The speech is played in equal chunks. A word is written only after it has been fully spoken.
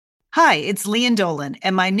Hi, it's Leanne Dolan,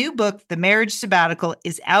 and my new book, The Marriage Sabbatical,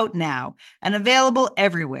 is out now and available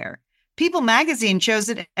everywhere. People magazine chose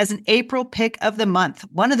it as an April pick of the month,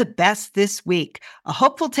 one of the best this week. A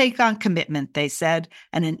hopeful take on commitment, they said,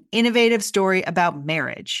 and an innovative story about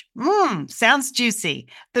marriage. Sounds juicy.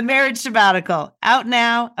 The Marriage Sabbatical, out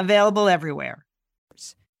now, available everywhere.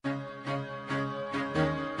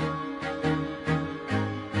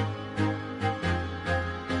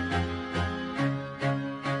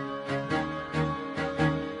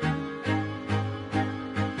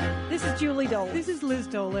 Julie Dolan. This is Liz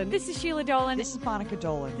Dolan. This is Sheila Dolan. This is Monica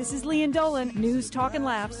Dolan. This is Leanne Dolan. News, talk, and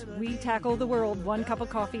laughs. We tackle the world one cup of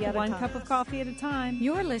coffee at a time. One cup of coffee at a time.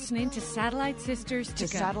 You're listening to Satellite Sisters to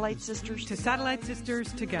Go. Satellite Sisters to Satellite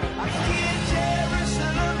Sisters to Go.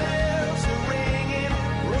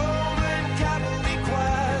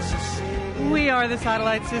 We are the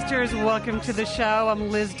Satellite Sisters. Welcome to the show.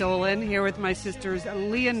 I'm Liz Dolan, here with my sisters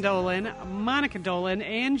Leanne Dolan, Monica Dolan,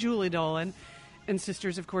 and Julie Dolan. And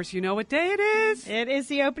sisters, of course, you know what day it is. It is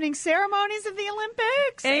the opening ceremonies of the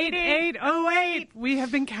Olympics. 8808. We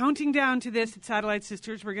have been counting down to this at Satellite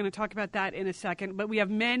Sisters. We're going to talk about that in a second. But we have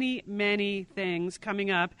many, many things coming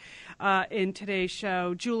up in today's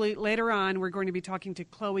show. Julie, later on, we're going to be talking to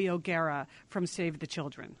Chloe O'Gara from Save the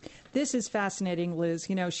Children. This is fascinating, Liz.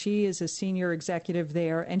 You know, she is a senior executive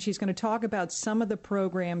there, and she's going to talk about some of the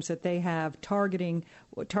programs that they have targeting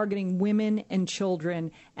women and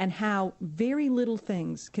children and how very little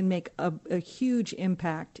things can make a huge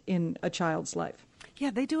impact in a child's life. Yeah,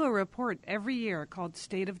 they do a report every year called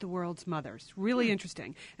State of the World's Mothers. Really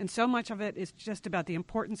interesting. And so much of it is just about the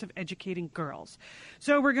importance of educating girls.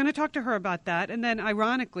 So we're going to talk to her about that. And then,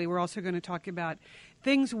 ironically, we're also going to talk about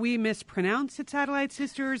things we mispronounce at Satellite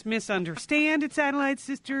Sisters, misunderstand at Satellite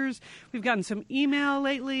Sisters. We've gotten some email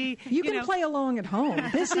lately. You can play along at home.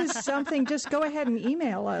 This is something, just go ahead and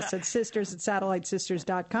email us at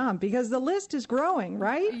sisters@satellitesisters.com because the list is growing,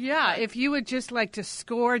 right? Yeah, if you would just like to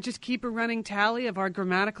score, just keep a running tally of our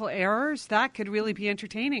grammatical errors, that could really be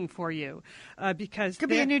entertaining for you. Because could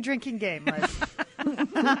be a new drinking game, Liz.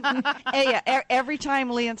 Hey, every time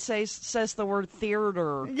Leanne says the word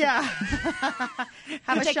theater,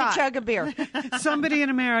 have a take shot. a chug of beer. Somebody in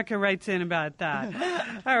America writes in about that.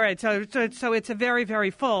 All right, so it's a very,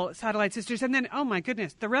 very full Satellite Sisters. And then, oh my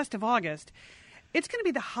goodness, the rest of August, it's going to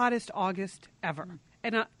be the hottest August ever.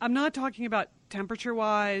 And I'm not talking about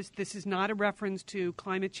temperature-wise. This is not a reference to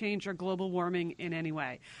climate change or global warming in any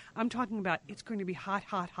way. I'm talking about it's going to be hot,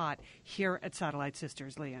 hot, hot here at Satellite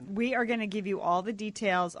Sisters, Leanne. We are going to give you all the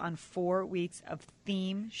details on 4 weeks of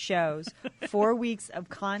theme shows, 4 weeks of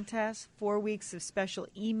contests, 4 weeks of special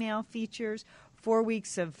email features, 4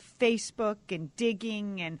 weeks of Facebook and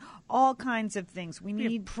digging and all kinds of things. We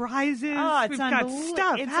need prizes. Oh, We've got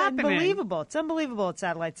stuff it's happening. Unbelievable. It's unbelievable at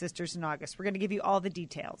Satellite Sisters in August. We're going to give you all the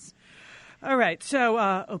details. All right, so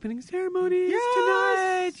opening ceremonies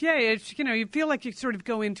tonight. Yeah, it's, you feel like you sort of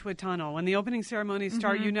go into a tunnel. When the opening ceremonies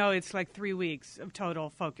start, it's like 3 weeks of total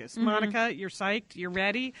focus. Monica, you're psyched? You're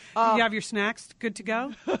ready? You have your snacks good to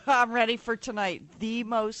go? I'm ready for tonight.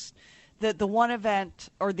 The one event,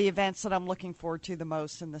 or the events that I'm looking forward to the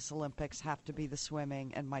most in this Olympics have to be the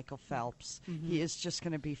swimming and Michael Phelps. He is just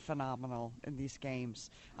going to be phenomenal in these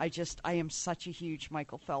games. I am such a huge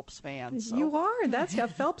Michael Phelps fan. So. You are. That's a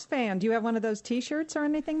Phelps fan. Do you have one of those T-shirts or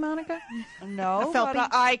anything, Monica? No, but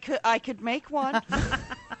I could make one.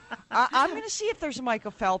 I'm going to see if there's a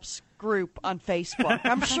Michael Phelps group on Facebook.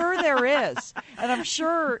 I'm sure there is. And I'm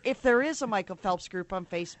sure if there is a Michael Phelps group on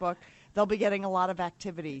Facebook, they'll be getting a lot of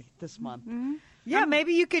activity this month. Mm-hmm. Yeah,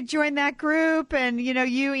 maybe you could join that group, and you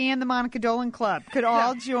and the Monica Dolan Club could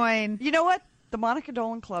all join. You know what? The Monica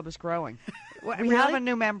Dolan Club is growing. We have a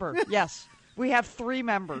new member. Yes, we have 3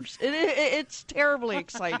 members. It's terribly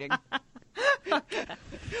exciting.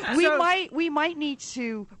 We might need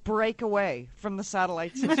to break away from the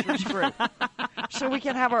Satellite Sisters group so we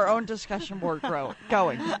can have our own discussion board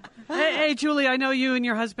going. Hey, Julie, I know you and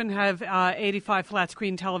your husband have 85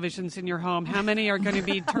 flat-screen televisions in your home. How many are going to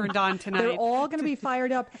be turned on tonight? They're all going to be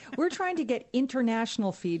fired up. We're trying to get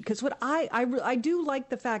international feed because what I do like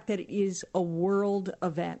the fact that it is a world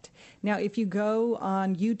event. Now, if you go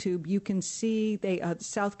on YouTube, you can see the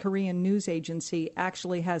South Korean news agency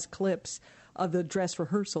actually has clips of the dress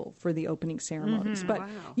rehearsal for the opening ceremonies. But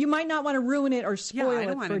you might not want to ruin it or spoil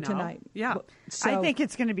it for tonight. Yeah. So, I think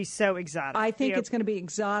it's going to be so exotic. I think it's going to be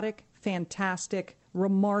exotic, fantastic,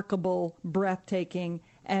 remarkable, breathtaking,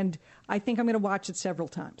 and I think I'm going to watch it several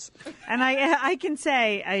times. And I can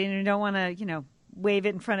say, I don't want to, wave it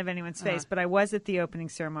in front of anyone's face, but I was at the opening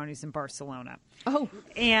ceremonies in Barcelona. Oh.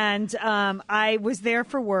 And I was there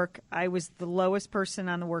for work. I was the lowest person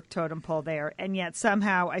on the work totem pole there, and yet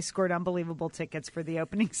somehow I scored unbelievable tickets for the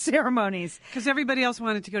opening ceremonies. Because everybody else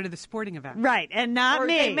wanted to go to the sporting event. Right, and not Or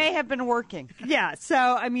me. they may have been working. Yeah, so,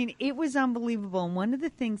 I mean, it was unbelievable. And one of the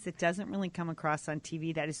things that doesn't really come across on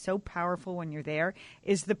TV that is so powerful when you're there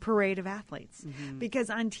is the parade of athletes. Because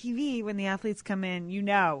on TV, when the athletes come in, you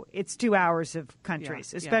know it's 2 hours of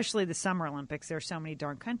countries, especially the Summer Olympics. There are so many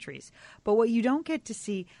darn countries. But what you don't get to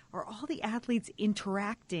see are all the athletes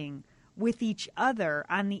interacting with each other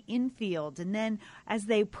on the infield, and then as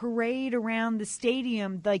they parade around the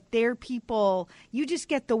stadium, like they're people, you just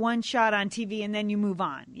get the one shot on TV and then you move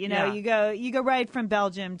on. You know, you go right from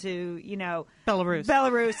Belgium to,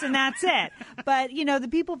 Belarus, and that's it. But, the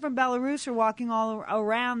people from Belarus are walking all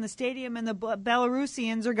around the stadium, and the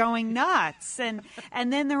Belarusians are going nuts, and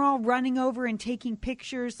then they're all running over and taking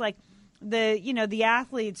pictures, like the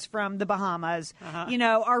athletes from the Bahamas,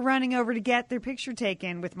 are running over to get their picture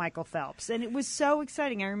taken with Michael Phelps. And it was so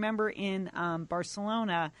exciting. I remember in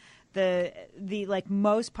Barcelona, the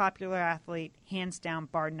most popular athlete, hands down,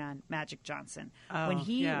 bar none, Magic Johnson. When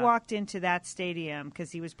he walked into that stadium,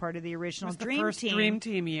 because he was part of the original Dream Team. The first Dream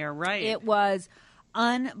Team year, right. It was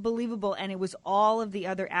unbelievable, and it was all of the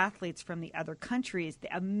other athletes from the other countries.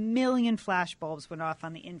 A million flashbulbs went off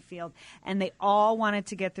on the infield, and they all wanted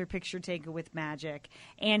to get their picture taken with Magic.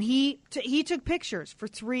 And he took pictures for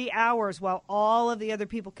 3 hours while all of the other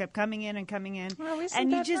people kept coming in and coming in. Well, isn't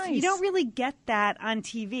and that nice? you don't really get that on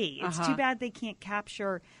TV. It's too bad they can't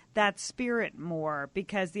capture that spirit more,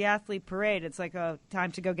 because the athlete parade, it's like,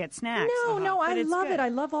 time to go get snacks. No, But I it's love good. it. I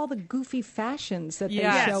love all the goofy fashions that they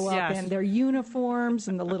Yes, show up yes. in, their uniforms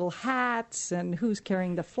and the little hats and who's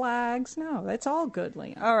carrying the flags. No, it's all good,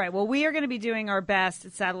 Leon. All right. Well, we are going to be doing our best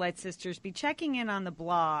at Satellite Sisters. Be checking in on the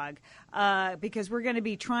blog because we're going to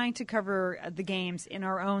be trying to cover the games in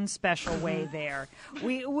our own special way there.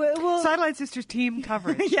 We'll Satellite Sisters team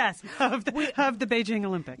coverage yes. of the Beijing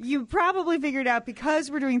Olympics. You probably figured out,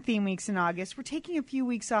 because we're doing theme weeks in August, we're taking a few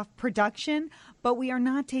weeks off production, but we are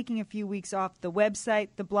not taking a few weeks off the website,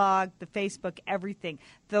 the blog, the Facebook, everything.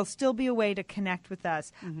 There'll still be a way to connect with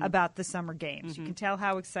us about the summer games. You can tell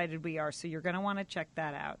how excited we are, so you're going to want to check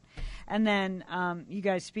that out. And then, you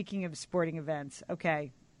guys, speaking of sporting events,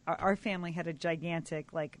 okay, our family had a gigantic,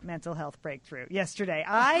 mental health breakthrough yesterday.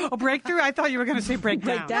 Breakthrough? I thought you were going to say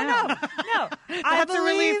breakdown. No. That's a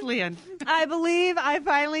relief, Leon. I believe I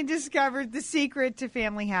finally discovered the secret to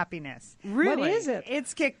family happiness. Really? What is it?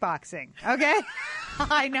 It's kickboxing, okay?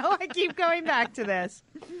 I know I keep going back to this.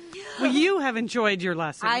 Well, you have enjoyed your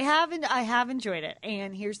lessons. I have enjoyed it.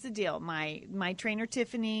 And here's the deal. My trainer,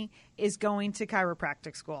 Tiffany, is going to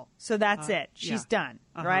chiropractic school. So that's it. She's done,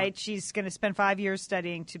 right? She's going to spend 5 years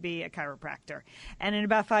studying to be a chiropractor. And in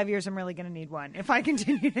about 5 years, I'm really going to need one if I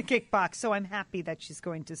continue to kickbox. So I'm happy that she's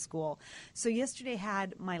going to school. So yesterday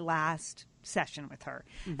had my last session with her.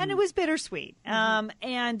 And it was bittersweet.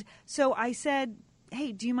 And so I said,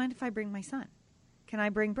 hey, do you mind if I bring my son? Can I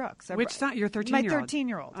bring Brooks? Which son? Your 13-year-old? My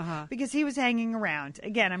 13-year-old. Because he was hanging around.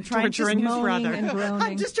 Again, I'm trying Torturing his brother. And groaning.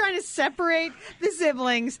 I'm just trying to separate the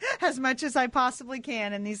siblings as much as I possibly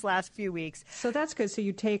can in these last few weeks. So that's good. So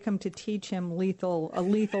you take him to teach him a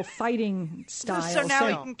lethal fighting style. So now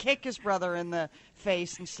he can kick his brother in the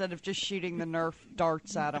face instead of just shooting the Nerf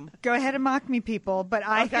darts at him. Go ahead and mock me, people, but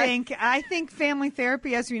I think family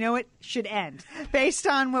therapy, as we know it, should end based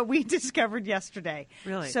on what we discovered yesterday.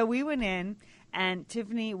 Really? So we went in. And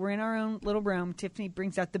Tiffany, we're in our own little room. Tiffany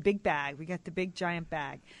brings out the big bag. We got the big giant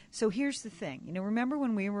bag. So here's the thing. Remember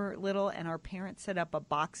when we were little and our parents set up a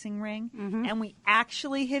boxing ring and we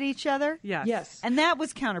actually hit each other? Yes. And that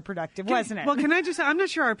was counterproductive, wasn't it? Well, can I just say, I'm not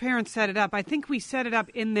sure our parents set it up. I think we set it up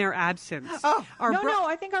in their absence. Oh, No,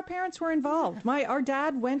 I think our parents were involved. Our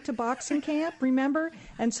dad went to boxing camp, remember?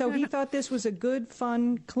 And so he thought this was a good,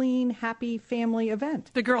 fun, clean, happy family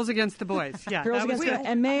event. The girls against the boys. Yeah. Girls that was against good.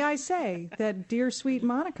 And may I say that, dear sweet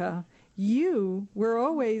Monica, you were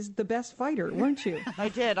always the best fighter, weren't you? I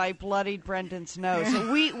did. I bloodied Brendan's nose.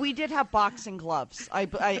 And we did have boxing gloves. I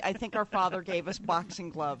think our father gave us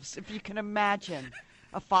boxing gloves. If you can imagine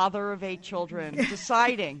a father of 8 children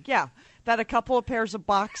deciding, that a couple of pairs of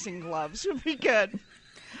boxing gloves would be good.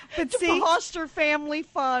 But To see, foster family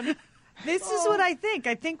fun. this is what I think.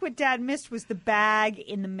 I think what Dad missed was the bag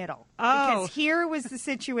in the middle. Oh. Because here was the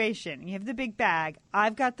situation. You have the big bag.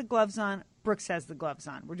 I've got the gloves on. Brooks has the gloves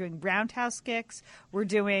on. We're doing roundhouse kicks. We're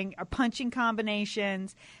doing our punching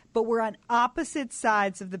combinations. but we're on opposite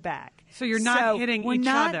sides of the bag. So you're not hitting we're each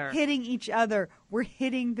not other. hitting each other. We're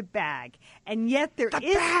hitting the bag. And yet there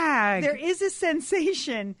bag. is a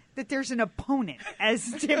sensation that there's an opponent,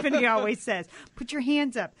 as Tiffany always says. Put your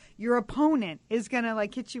hands up. Your opponent is going to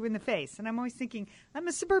hit you in the face. And I'm always thinking, I'm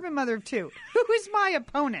a suburban mother of two. Who is my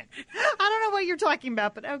opponent? I don't know what you're talking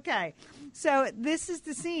about, but okay. So this is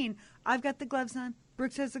the scene. I've got the gloves on.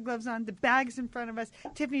 Brooks has the gloves on. The bag's in front of us.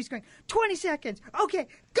 Tiffany's going, 20 seconds. Okay,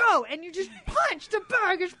 go. And you just punch the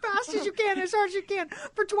bag as fast as you can, as hard as you can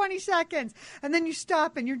for 20 seconds. And then you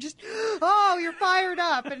stop and you're just, you're fired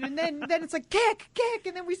up. And then it's like, kick.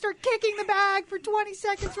 And then we start kicking the bag for 20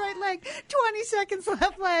 seconds, right leg, 20 seconds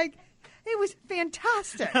left leg. It was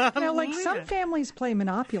fantastic. Some families play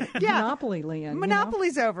Monopoly, Leanne.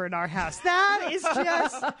 Monopoly's over in our house. That is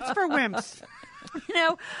just It's for wimps.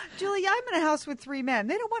 Julie, I'm in a house with 3 men.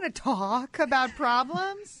 They don't want to talk about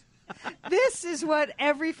problems. This is what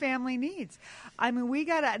every family needs. I mean,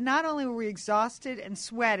 not only were we exhausted and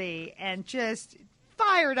sweaty and just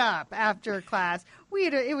fired up after class,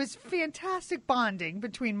 it was fantastic bonding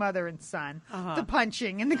between mother and son, the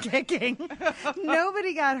punching and the kicking.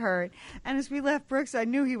 Nobody got hurt. And as we left Brooks, I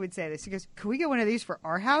knew he would say this. He goes, can we get one of these for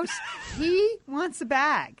our house? He wants a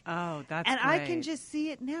bag. Oh, that's And great. I can just see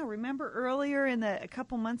it now. Remember earlier a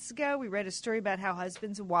couple months ago, we read a story about how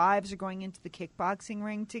husbands and wives are going into the kickboxing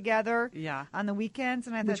ring together on the weekends.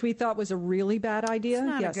 And I thought, Which we thought was a really bad idea. it's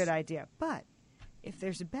not Yes. a good idea. But if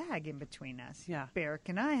there's a bag in between us, Barrick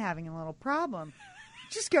and I having a little problem,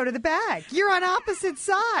 just go to the bag. You're on opposite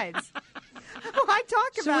sides. Why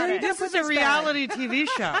talk about it? This is a reality TV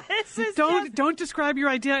show. Don't describe your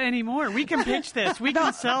idea anymore. We can pitch this. We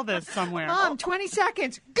can sell this somewhere. 20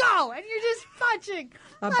 seconds. Go! And you're just punching.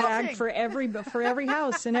 A bag for every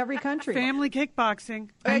house in every country. Family kickboxing.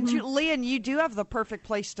 And Leanne, you do have the perfect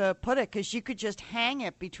place to put it because you could just hang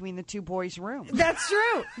it between the 2 boys' rooms. That's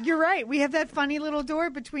true. You're right. We have that funny little door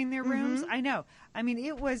between their rooms. I know. I mean,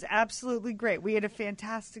 it was absolutely great. We had a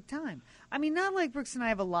fantastic time. I mean, not like Brooks and I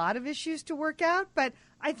have a lot of issues to work out, but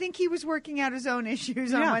I think he was working out his own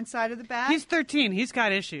issues on one side of the bag. He's 13. He's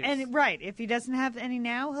got issues. And if he doesn't have any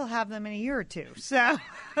now, he'll have them in a year or two. So,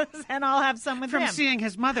 and I'll have some with him. From seeing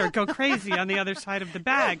his mother go crazy on the other side of the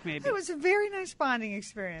bag, maybe. It was a very nice bonding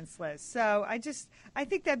experience, Liz. So I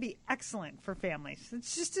think that'd be excellent for families.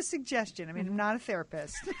 It's just a suggestion. I mean, I'm not a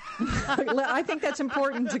therapist. I think that's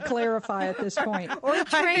important to clarify at this point. Or a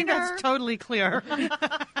trainer. I think that's totally clear.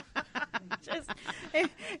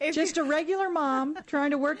 Just a regular mom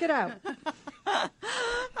trying to work it out. All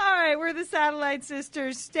right, we're the Satellite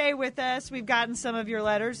Sisters. Stay with us. We've gotten some of your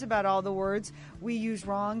letters about all the words we use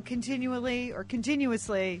wrong continually or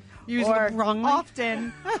continuously or wrongly?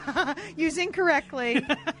 often use incorrectly.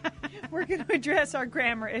 We're going to address our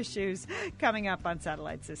grammar issues coming up on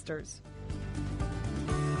Satellite Sisters.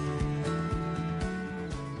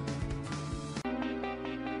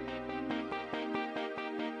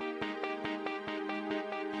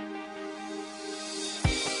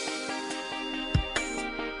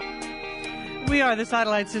 We are the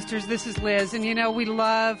Satellite Sisters. This is Liz. And, we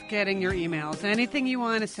love getting your emails. Anything you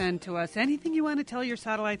want to send to us, anything you want to tell your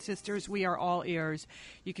Satellite Sisters, we are all ears.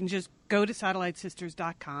 You can just go to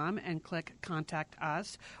satellitesisters.com and click Contact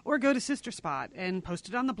Us, or go to Sister Spot and post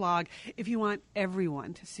it on the blog if you want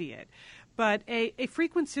everyone to see it. But a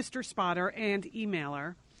frequent Sister Spotter and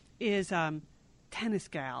emailer is Tennis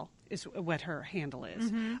Gal. Is what her handle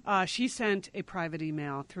is. She sent a private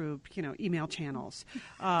email through, email channels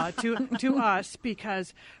to us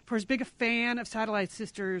because for as big a fan of Satellite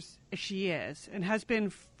Sisters as she is and has been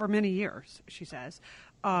for many years, she says,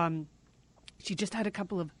 she just had a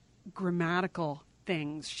couple of grammatical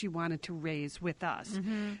things she wanted to raise with us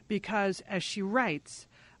because, as she writes,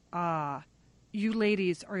 you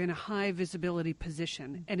ladies are in a high visibility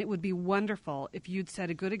position, and it would be wonderful if you'd set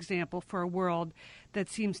a good example for a world that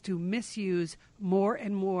seems to misuse more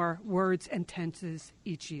and more words and tenses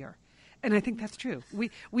each year. And I think that's true.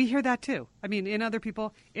 We hear that too. I mean, in other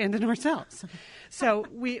people and in ourselves. So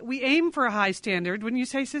we aim for a high standard, wouldn't you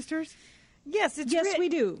say, sisters? Yes, we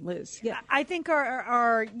do, Liz. Yeah. I think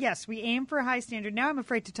our yes, we aim for a high standard. Now I'm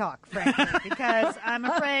afraid to talk, frankly, because I'm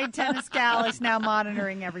afraid Tennis Gal is now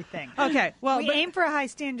monitoring everything. Okay, well, we aim for a high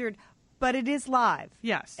standard, but it is live.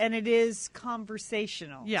 Yes. And it is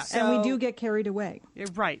conversational. Yes. So, And we do get carried away.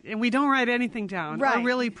 Right. And we don't write anything down or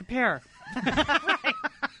really prepare. Right.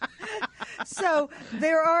 So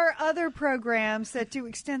there are other programs that do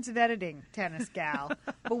extensive editing, Tennis Gal,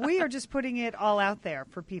 but we are just putting it all out there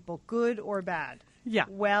for people, good or bad. Yeah.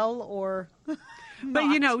 well or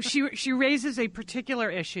But, she raises a particular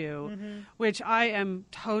issue, which I am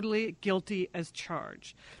totally guilty as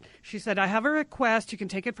charged. She said, I have a request. You can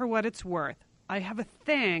take it for what it's worth. I have a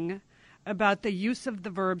thing about the use of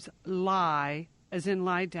the verbs lie, as in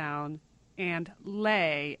lie down, and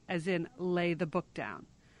lay, as in lay the book down.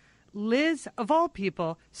 Liz, of all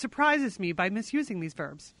people, surprises me by misusing these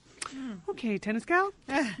verbs. Okay, tennis gal.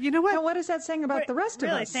 You know what? Now, what is that saying about the rest of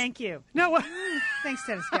really, us? thank you. No, Thanks,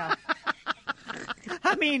 Tennis Gal.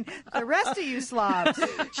 I mean, the rest of you slobs.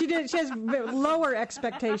 She has lower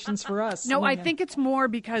expectations for us. no, I think it's more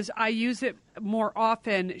because I use it more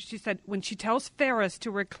often. She said when she tells Ferris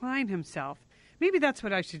to recline himself. Maybe that's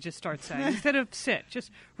what I should just start saying. Instead of sit, just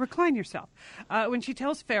recline yourself. When she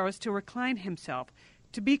tells Ferris to recline himself,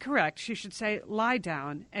 to be correct, she should say lie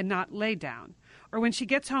down and not lay down. Or when she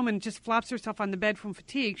gets home and just flops herself on the bed from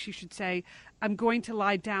fatigue, she should say, I'm going to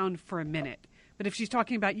lie down for a minute. But if she's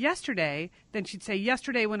talking about yesterday, then she'd say,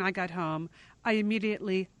 yesterday when I got home, I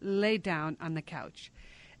immediately lay down on the couch.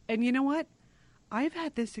 And you know what? I've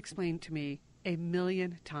had this explained to me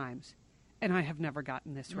 1,000,000 times, and I have never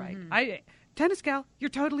gotten this right. Tennis gal, you're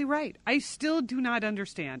totally right. I still do not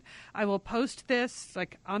understand. I will post this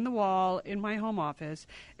like on the wall in my home office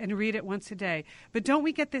and read it once a day. But don't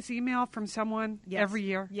we get this email from someone every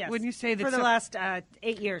year? Yes. Wouldn't you say that? For the last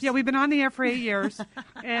 8 years. Yeah, we've been on the air for 8 years,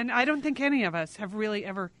 and I don't think any of us have really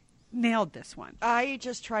ever nailed this one. I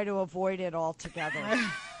just try to avoid it altogether.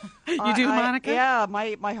 You do, Monica? Yeah,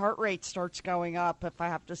 my heart rate starts going up if I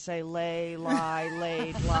have to say lay, lie,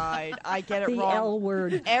 laid, lied. I get it the wrong. L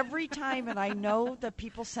word. Every time, and I know that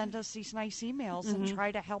people send us these nice emails and try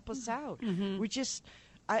to help us out. We just,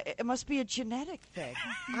 it must be a genetic thing.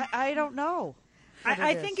 I don't know.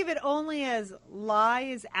 I think of it only as lie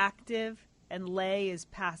is active and lay is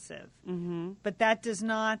passive. But that does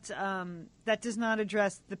not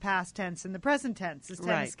address the past tense and the present tense, as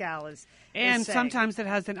Tennis Gal is And saying. sometimes it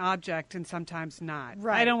has an object and sometimes not.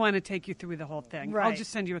 Right. I don't want to take you through the whole thing. I'll Right.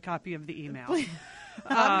 just send you a copy of the email.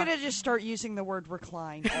 I'm going to just start using the word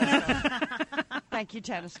recline. Also. Thank you,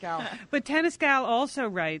 Tennis Gal. But Tennis Gal also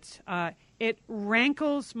writes, it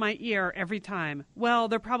rankles my ear every time. Well,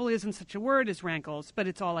 there probably isn't such a word as rankles, but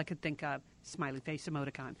it's all I could think of. Smiley face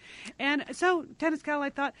emoticon. And so, Tennis Gal, I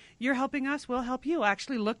thought, you're helping us, we'll help you. I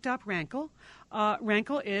actually looked up rankle.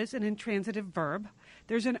 Rankle is an intransitive verb.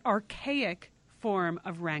 There's an archaic form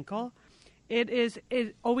of rankle. It is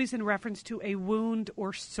always in reference to a wound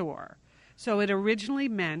or sore. So it originally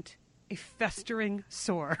meant a festering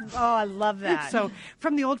sore. Oh, I love that. So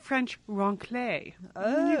from the old French rancler.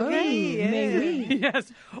 Oh,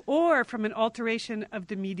 Yes. Or from an alteration of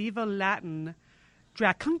the medieval Latin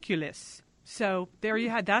dracunculus. So there you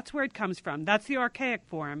had. That's where it comes from. That's the archaic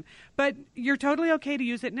form. But you're totally okay to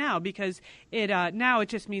use it now because now it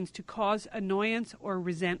just means to cause annoyance or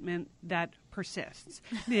resentment that persists.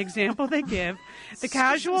 The example they give, the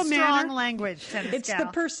casual manner. Strong language, Tennis It's Gal.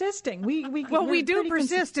 the persisting. We do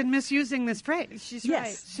persist in misusing this phrase. She's Yes.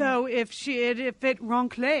 right. So if it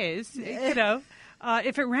rancles,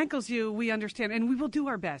 if it rankles you, we understand, and we will do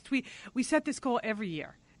our best. We set this goal every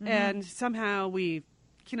year, and somehow we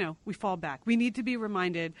fall back. We need to be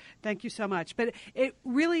reminded. Thank you so much. But it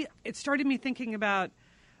started me thinking about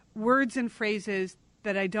words and phrases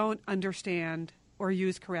that I don't understand or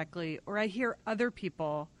use correctly, or I hear other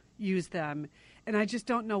people use them, and I just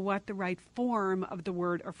don't know what the right form of the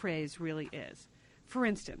word or phrase really is. For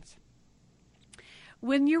instance,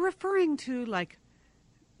 when you're referring to like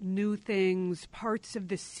new things, parts of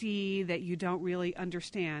the sea that you don't really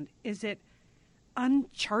understand, is it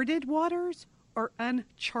uncharted waters or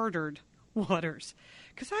unchartered waters?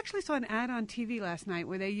 Because I actually saw an ad on TV last night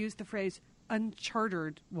where they used the phrase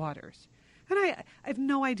unchartered waters. And I have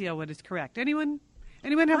no idea what is correct. Anyone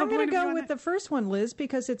have a I'm point going of to view go on with that? the first one, Liz,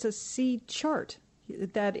 because it's a sea chart.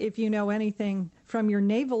 That if you know anything from your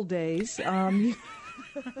naval days,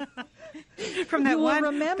 From that you will one,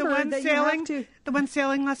 remember the one that you sailing, have to- the one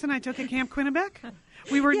sailing lesson I took at Camp Quinnipiac.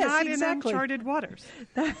 We were Yes, not exactly. in uncharted waters.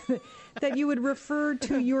 that you would refer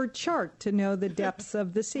to your chart to know the depths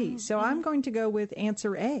of the sea. So I'm going to go with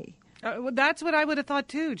answer A. Well, that's what I would have thought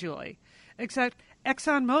too, Julie. Except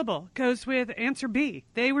ExxonMobil goes with answer B.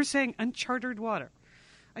 They were saying uncharted water.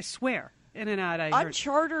 I swear, in and out. I heard.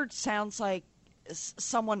 Unchartered sounds like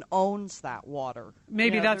someone owns that water.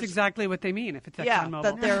 Maybe You know, that's there's- exactly what they mean if it's Yeah, ExxonMobil.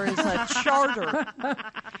 that there is a charter,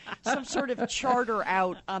 some sort of charter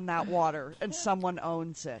out on that water, and someone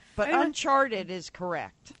owns it. But I know. uncharted is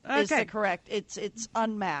correct. Is Okay. the correct? It's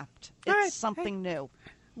unmapped. It's All right. something new.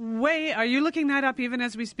 Wait, are you looking that up even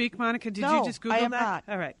as we speak, Monica? Did No, you just Google I am that?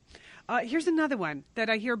 not. All right. Here's another one that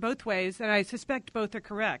I hear both ways, and I suspect both are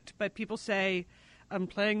correct. But people say, I'm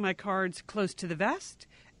playing my cards close to the vest,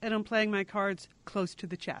 and I'm playing my cards close to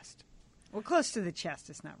the chest. Well, close to the chest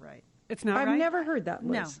is not right. It's not I've right? never heard that,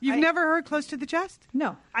 Liz. No. You've never heard close to the chest?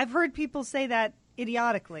 No. I've heard people say that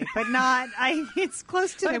idiotically, but not. It's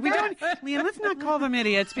close to Okay, the we vest. don't, Leanne, let's not call them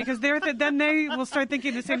idiots because then they will start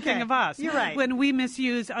thinking the same thing Okay, of us. you're right. When we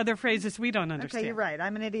misuse other phrases we don't understand. Okay, you're right.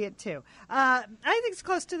 I'm an idiot too. I think it's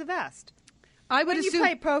close to the vest. I would When you assume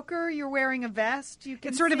play poker, you're wearing a vest. You can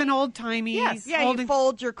it's sort of see- an old-timey. Yes. Yeah, old you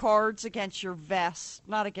fold your cards against your vest,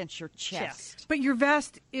 not against your chest. But your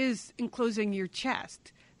vest is enclosing your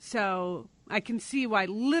chest. So I can see why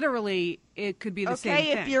literally it could be the same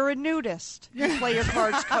thing. Okay, if you're a nudist, you play your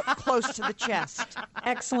cards close to the chest.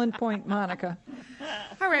 Excellent point, Monica.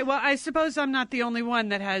 All right, well, I suppose I'm not the only one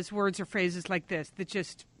that has words or phrases like this that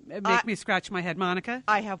just make me scratch my head. Monica?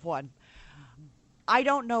 I have one. I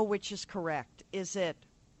don't know which is correct. Is it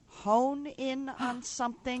hone in on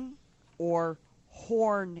something or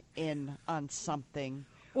horn in on something?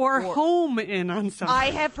 Or home in on something. I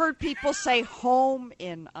have heard people say home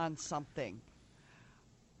in on something.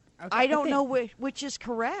 I don't know which is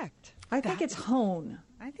correct. I think it's hone.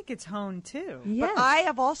 I think it's hone too. Yes. But I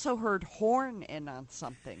have also heard horn in on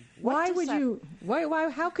something. Why would you? Why?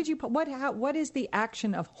 How could you? What is the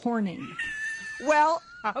action of horning? Well,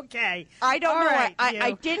 Okay. I don't All know. right,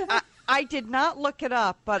 I did not look it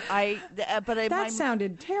up, but That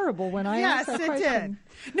sounded terrible when I Yes, asked that it question.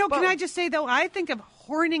 did. No, can I just say, though, I think of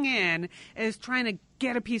horning in as trying to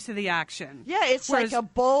get a piece of the action. Yeah, it's Whereas- like a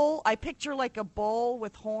bull. I picture like a bull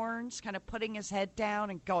with horns, kind of putting his head down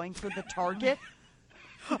and going for the target.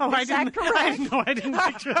 Oh, Is that correct? I didn't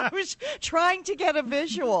picture I that. was trying to get a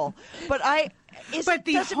visual, but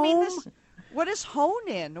does it mean this? What is hone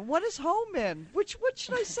in? What is home in? What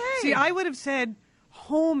should I say? See, I would have said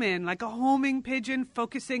home in, like a homing pigeon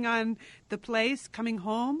focusing on the place, coming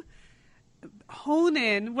home. Hone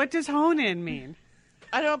in, what does hone in mean?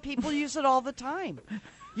 I don't know. People use it all the time.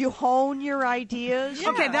 You hone your ideas.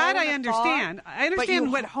 Okay, that I hone a understand. thought, I but understand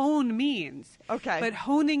you what hone means. Okay. But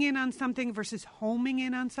honing in on something versus homing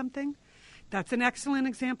in on something, that's an excellent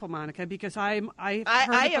example, Monica, because I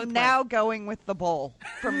am now going with the bull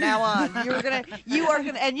from now on. You are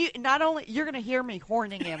gonna, and not only you're gonna hear me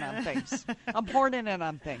horning in on things. I'm horning in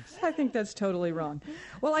on things. I think that's totally wrong.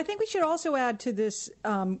 Well, I think we should also add to this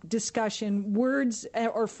discussion words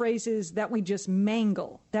or phrases that we just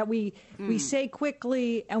mangle, that we say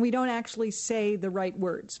quickly and we don't actually say the right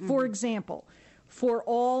words. For example, for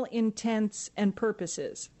all intents and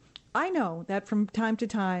purposes. I know that from time to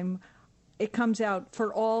time it comes out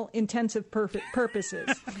for all intensive purposes.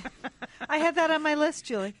 I had that on my list,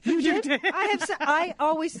 Julie. You did? I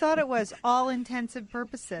always thought it was all intensive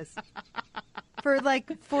purposes for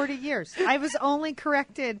like 40 years. I was only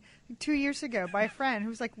corrected 2 years ago by a friend who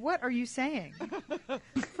was like, "What are you saying?"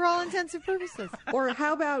 For all intensive purposes. Or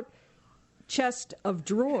how about chest of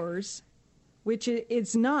drawers, which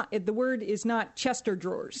is not, the word is not Chester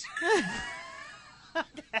drawers.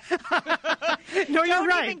 No, you're Don't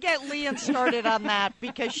right. even get Leanne started on that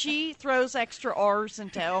because she throws extra R's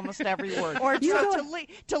into almost every word. Or to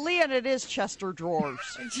Leanne, it is Chester drawers.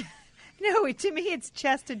 No, to me it's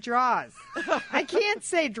chest of drawers. I can't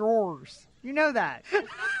say drawers. You know that.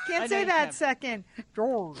 Can't say you that can. second.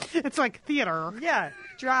 Drawers. It's like theater. Yeah,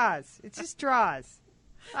 draws. It's just draws.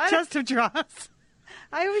 Chest of draws.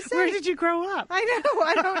 I always say. Where did you grow up? I know.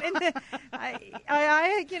 I don't.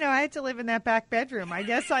 I had to live in that back bedroom. I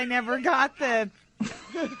guess I never got the.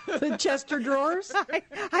 The Chester drawers?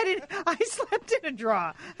 I didn't. I slept in a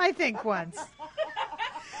drawer. I think once.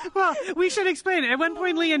 Well, we should explain it. At one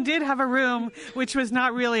point, Leanne did have a room, which was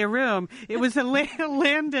not really a room. It was a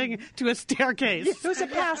landing to a staircase. It was a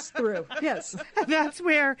pass-through, yes. That's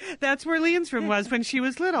where Leanne's room was when she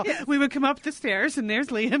was little. We would come up the stairs, and there's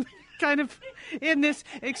Leanne, kind of in this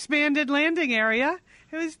expanded landing area.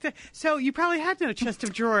 It was so you probably had no chest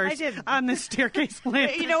of drawers I didn't. on the staircase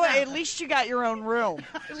landing. You know what? At least you got your own room.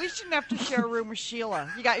 At least you didn't have to share a room with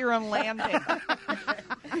Sheila. You got your own landing.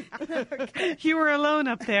 You were alone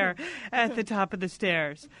up there at the top of the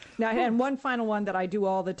stairs. Now, and one final one that I do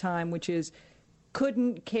all the time, which is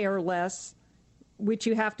couldn't care less, which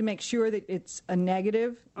you have to make sure that it's a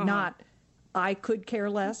negative, not I could care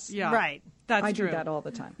less. Yeah, Right. That's I true. do that all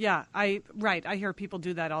the time. Yeah, I hear people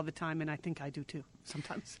do that all the time, and I think I do too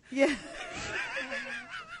sometimes. Yeah.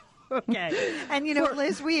 Okay. And you know,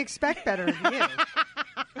 Liz, we expect better of you.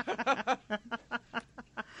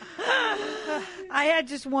 I had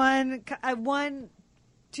just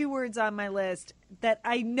two words on my list that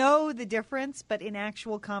I know the difference, but in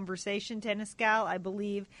actual conversation, Tennis Gal, I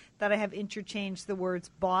believe that I have interchanged the words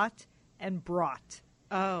bought and brought.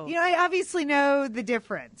 Oh. I obviously know the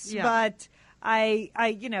difference, but I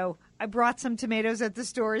brought some tomatoes at the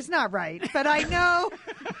store is not right, but I know,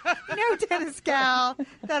 Tennis Gal,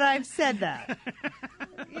 that I've said that.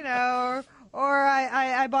 Or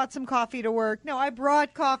I bought some coffee to work. No, I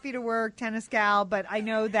brought coffee to work, Tennis Gal, but I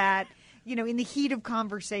know that, in the heat of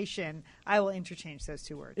conversation, I will interchange those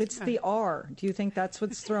two words. It's the R. Do you think that's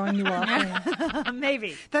what's throwing you off?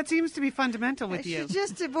 Maybe. That seems to be fundamental with I you. should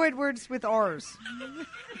just avoid words with R's.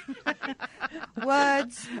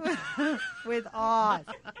 Words with R's.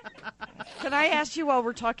 Can I ask you, while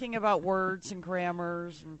we're talking about words and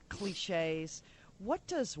grammars and cliches, what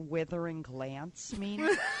does withering glance mean?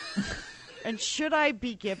 And should I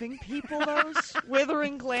be giving people those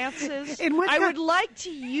withering glances? I would like to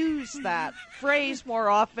use that phrase more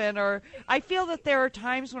often, or I feel that there are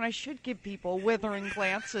times when I should give people withering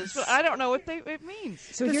glances, but I don't know what it means.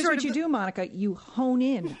 So here's what you do, Monica. You hone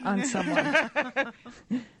in on someone.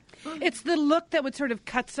 It's the look that would sort of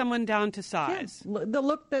cut someone down to size. Yeah, the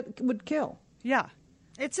look that would kill. Yeah.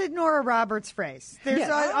 It's a Nora Roberts phrase. There's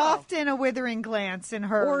often a withering glance in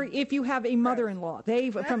her. Or if you have a mother-in-law,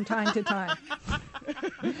 they, from time to time,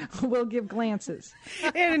 will give glances.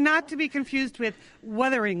 And not to be confused with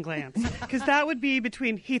wuthering glance, because that would be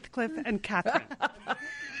between Heathcliff and Catherine.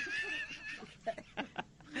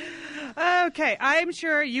 Okay, I'm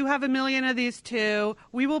sure you have a million of these too.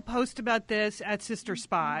 We will post about this at Sister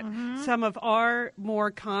Spot, some of our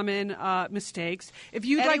more common mistakes. If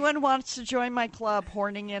you anyone wants to join my club,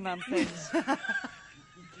 horning in on things,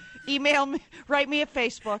 email me, write me at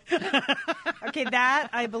Facebook. Okay, that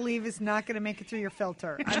I believe is not going to make it through your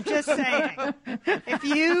filter. I'm just saying, if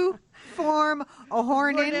you form a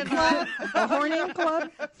horn-in club,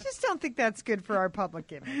 just don't think that's good for our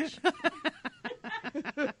public image.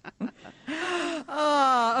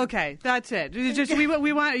 Okay, that's it. It's just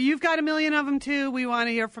we want, you've got a million of them too. We want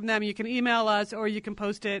to hear from them. You can email us or you can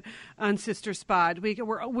post it on Sister Spot.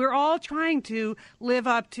 We're all trying to live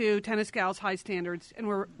up to Tennis Gal's high standards, and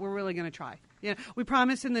we're really going to try. Yeah, we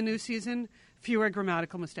promise in the new season fewer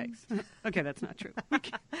grammatical mistakes. Okay, that's not true.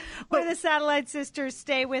 We're the Satellite Sisters.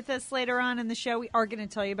 Stay with us later on in the show. We are going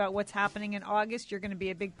to tell you about what's happening in August. You're going to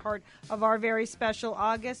be a big part of our very special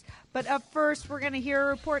August. But up first, we're going to hear a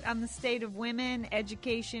report on the state of women,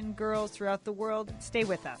 education, girls throughout the world. Stay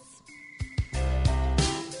with us.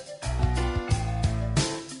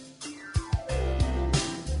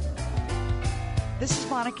 This is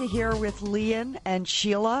Monica here with Leanne and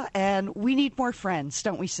Sheila, and we need more friends,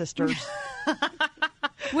 don't we, sisters?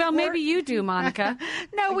 Well, maybe you do, Monica.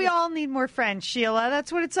 No, we all need more friends, Sheila.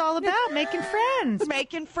 That's what it's all about, making friends.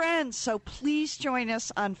 Making friends. So please join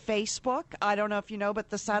us on Facebook. I don't know if you know,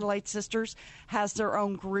 but the Satellite Sisters has their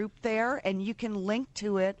own group there, and you can link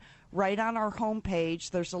to it right on our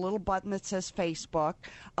homepage. There's a little button that says Facebook.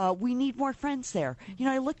 We need more friends there.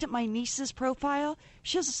 I looked at my niece's profile.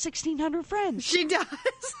 She has 1,600 friends. She does.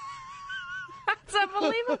 That's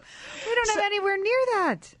unbelievable. We don't have anywhere near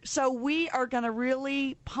that. So we are going to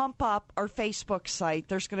really pump up our Facebook site.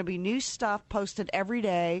 There's going to be new stuff posted every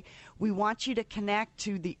day. We want you to connect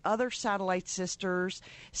to the other Satellite Sisters,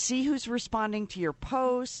 see who's responding to your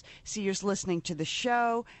posts, see who's listening to the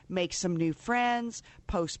show, make some new friends,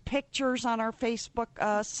 post pictures on our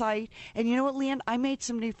Facebook site. And you know what, Leanne? I made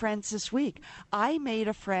some new friends this week. I made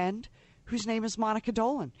a friend whose name is Monica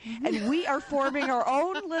Dolan. And we are forming our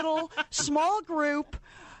own little small group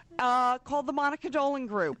called the Monica Dolan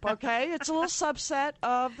Group, okay? It's a little subset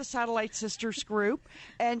of the Satellite Sisters group.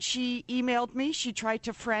 And she emailed me. She tried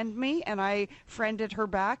to friend me, and I friended her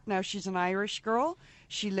back. Now she's an Irish girl.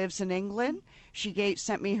 She lives in England. She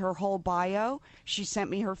sent me her whole bio. She sent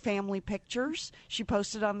me her family pictures. She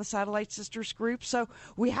posted on the Satellite Sisters group. So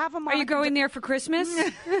we have a Monica. Are you going there for Christmas?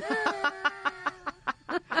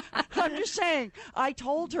 I'm just saying, I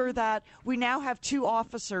told her that we now have 2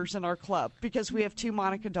 officers in our club because we have 2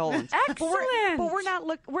 Monica Dolans. Excellent. But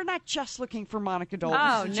we're not just looking for Monica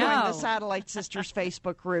Dolans to join the Satellite Sisters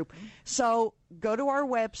Facebook group. So go to our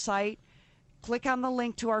website, click on the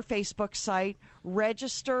link to our Facebook site,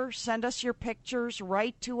 register, send us your pictures,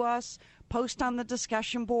 write to us, post on the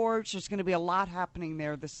discussion boards. There's going to be a lot happening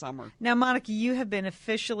there this summer. Now, Monica, you have been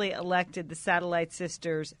officially elected the Satellite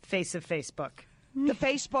Sisters face of Facebook. The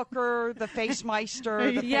Facebooker, the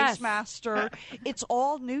Facemeister, the Yes. Facemaster. It's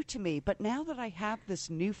all new to me. But now that I have this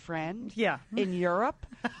new friend in Europe,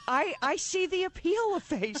 I see the appeal of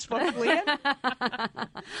Facebook, Lynn.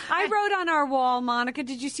 I wrote on our wall, Monica,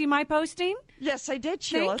 did you see my posting? Yes, I did,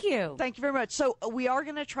 Sheila. Thank you. Thank you very much. So we are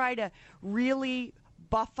going to try to really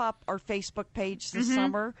buff up our Facebook page this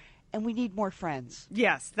summer, and we need more friends.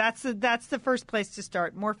 Yes, that's the first place to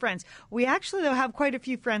start. More friends. We actually, though, have quite a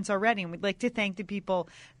few friends already, and we'd like to thank the people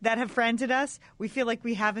that have friended us. We feel like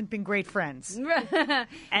we haven't been great friends.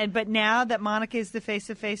 But now that Monica is the face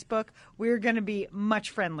of Facebook, we're going to be much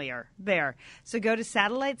friendlier there. So go to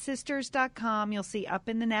satellitesisters.com. You'll see up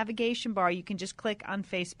in the navigation bar, you can just click on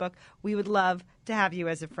Facebook. We would love to have you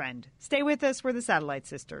as a friend. Stay with us. We're the Satellite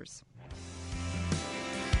Sisters.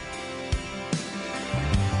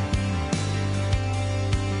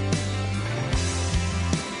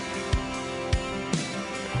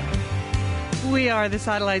 We are the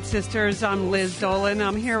Satellite Sisters. I'm Liz Dolan.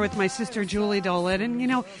 I'm here with my sister Julie Dolan.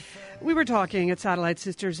 And, we were talking at Satellite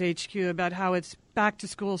Sisters HQ about how it's back to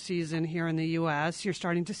school season here in the U.S. You're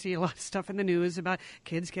starting to see a lot of stuff in the news about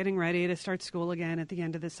kids getting ready to start school again at the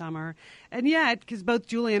end of the summer. And yet, because both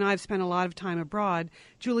Julie and I have spent a lot of time abroad,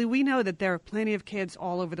 Julie, we know that there are plenty of kids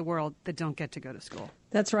all over the world that don't get to go to school.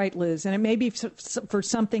 That's right, Liz. And it may be for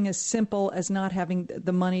something as simple as not having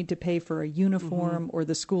the money to pay for a uniform or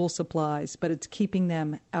the school supplies, but it's keeping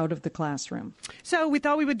them out of the classroom. So we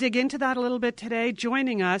thought we would dig into that a little bit today.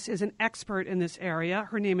 Joining us is an expert in this area.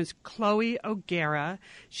 Her name is Chloe O'Gara.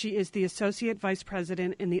 She is the Associate Vice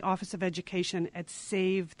President in the Office of Education at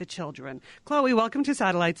Save the Children. Chloe, welcome to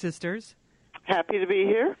Satellite Sisters. Happy to be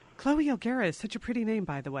here. Chloe O'Gara is such a pretty name,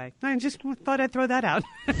 by the way. I just thought I'd throw that out.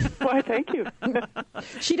 Why, thank you.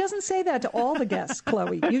 She doesn't say that to all the guests,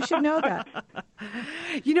 Chloe. You should know that.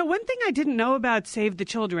 One thing I didn't know about Save the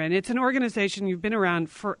Children, it's an organization you've been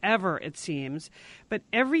around forever, it seems. But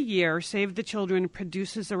every year, Save the Children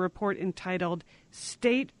produces a report entitled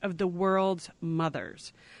State of the World's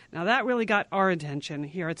Mothers. Now, that really got our attention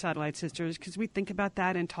here at Satellite Sisters because we think about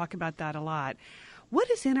that and talk about that a lot. What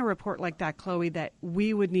is in a report like that, Chloe, that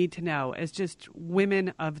we would need to know as just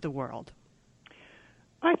women of the world?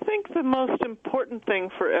 I think the most important thing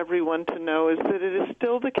for everyone to know is that it is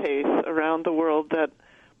still the case around the world that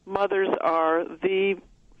mothers are the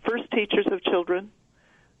first teachers of children.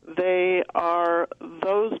 They are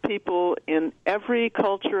those people in every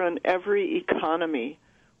culture and every economy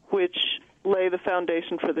which lay the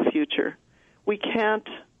foundation for the future. We can't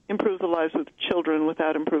improve the lives of children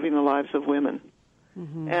without improving the lives of women.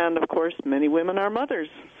 And, of course, many women are mothers.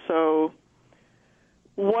 So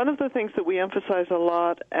one of the things that we emphasize a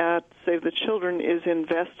lot at Save the Children is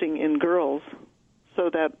investing in girls so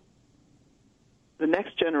that the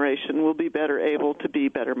next generation will be better able to be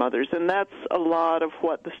better mothers. And that's a lot of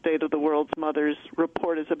what the State of the World's Mothers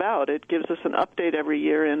report is about. It gives us an update every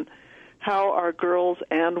year in how are girls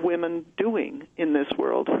and women doing in this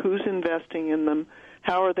world, who's investing in them,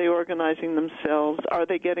 how are they organizing themselves, are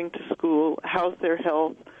they getting to school, how's their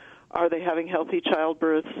health, are they having healthy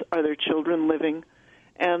childbirths, are their children living.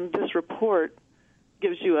 And this report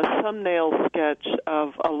gives you a thumbnail sketch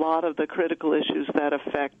of a lot of the critical issues that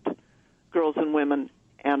affect girls and women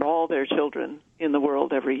and all their children in the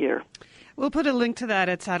world every year. We'll put a link to that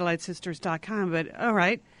at satellitesisters.com. But, all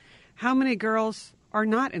right, how many girls are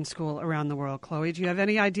not in school around the world, Chloe? Do you have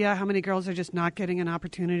any idea how many girls are just not getting an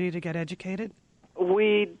opportunity to get educated?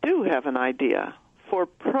 We do have an idea. For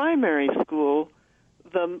primary school,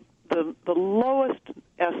 the lowest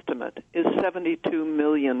estimate is 72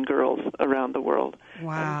 million girls around the world.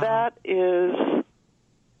 Wow. And that is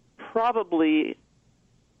probably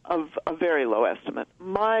a very low estimate.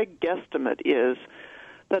 My guesstimate is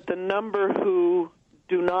that the number who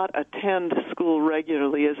do not attend school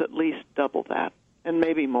regularly is at least double that, and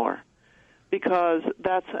maybe more, because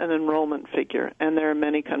that's an enrollment figure, and there are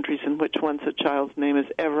many countries in which once a child's name is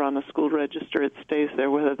ever on a school register, it stays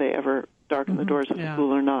there whether they ever darken the doors of the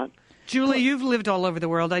school or not. Julie, you've lived all over the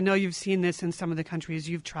world. I know you've seen this in some of the countries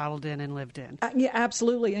you've traveled in and lived in. Yeah,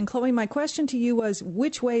 absolutely. And Chloe, my question to you was,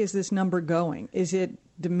 which way is this number going? Is it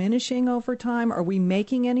diminishing over time? Are we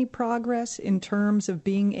making any progress in terms of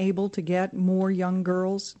being able to get more young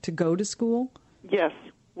girls to go to school? Yes.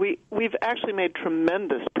 We've actually made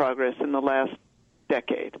tremendous progress in the last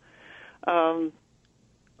decade. How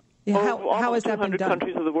has that been done? 200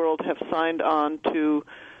 countries of the world have signed on to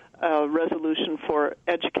a resolution for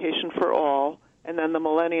education for all, and then the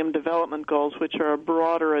Millennium Development Goals, which are a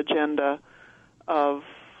broader agenda of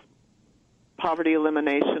poverty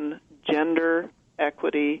elimination, gender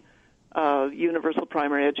equity, universal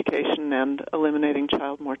primary education, and eliminating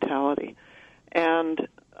child mortality. And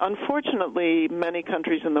unfortunately, many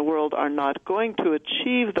countries in the world are not going to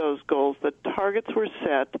achieve those goals. The targets were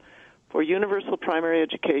set for universal primary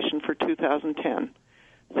education for 2010.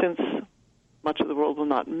 Since much of the world will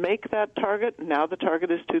not make that target. Now the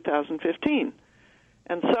target is 2015.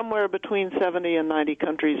 And somewhere between 70 and 90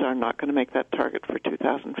 countries are not going to make that target for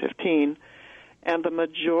 2015. And the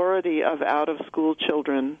majority of out-of-school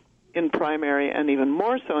children in primary and even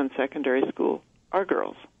more so in secondary school are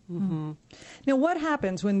girls. Mm-hmm. Now, what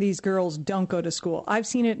happens when these girls don't go to school? I've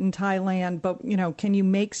seen it in Thailand, but, can you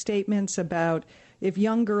make statements about if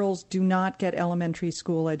young girls do not get elementary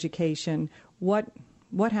school education, what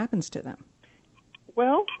happens to them?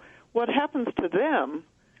 Well, what happens to them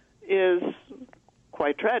is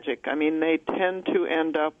quite tragic. I mean, they tend to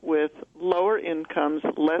end up with lower incomes,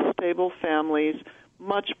 less stable families,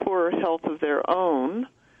 much poorer health of their own,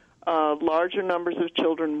 larger numbers of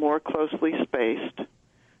children more closely spaced.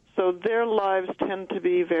 So their lives tend to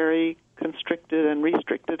be very constricted and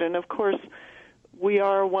restricted. And, of course, we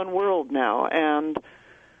are one world now. And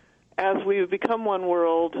as we've become one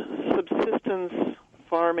world, subsistence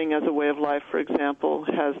farming as a way of life, for example,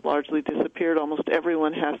 has largely disappeared. Almost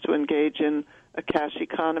everyone has to engage in a cash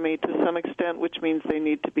economy to some extent, which means they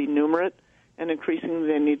need to be numerate, and increasingly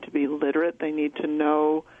they need to be literate. They need to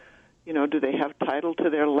know, do they have title to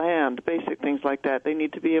their land, basic things like that. They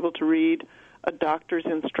need to be able to read a doctor's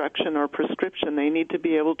instruction or prescription. They need to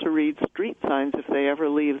be able to read street signs if they ever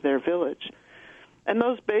leave their village. And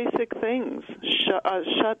those basic things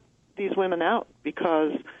shut these women out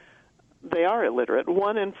because they are illiterate.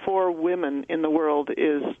 1 in 4 women in the world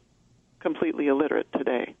is completely illiterate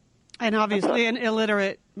today. And obviously an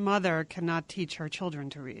illiterate mother cannot teach her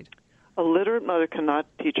children to read. A literate mother cannot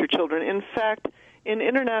teach her children. In fact, in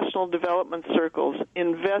international development circles,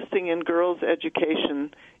 investing in girls'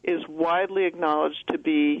 education is widely acknowledged to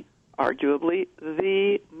be, arguably,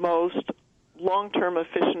 the most long-term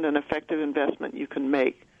efficient and effective investment you can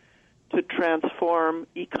make to transform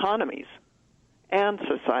economies and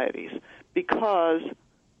societies, because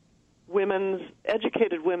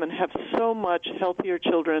educated women have so much healthier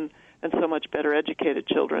children and so much better educated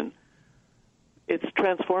children. It's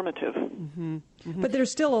transformative. Mm-hmm. Mm-hmm. But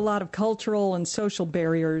there's still a lot of cultural and social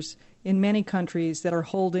barriers in many countries that are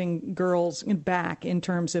holding girls back in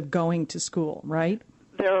terms of going to school, right?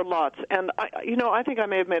 There are lots. And, I think I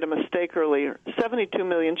may have made a mistake earlier. 72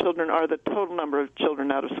 million children are the total number of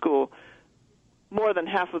children out of school. More than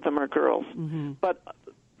half of them are girls. Mm-hmm. But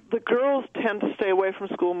the girls tend to stay away from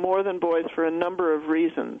school more than boys for a number of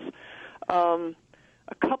reasons.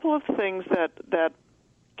 A couple of things that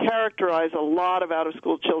characterize a lot of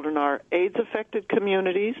out-of-school children are AIDS-affected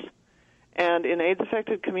communities. And in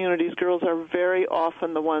AIDS-affected communities, girls are very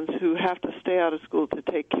often the ones who have to stay out of school to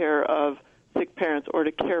take care of sick parents or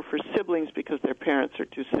to care for siblings because their parents are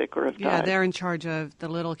too sick or have died. Yeah, they're in charge of the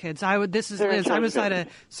little kids. This is Liz. I was at a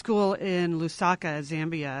school in Lusaka,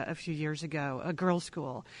 Zambia, a few years ago, a girls'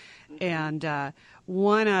 school, and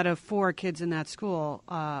 1 out of 4 kids in that school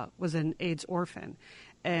was an AIDS orphan.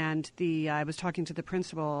 And I was talking to the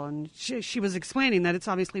principal, and she was explaining that it's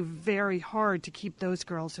obviously very hard to keep those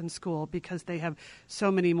girls in school because they have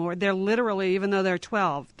so many more. They're literally, even though they're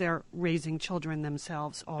 12, they're raising children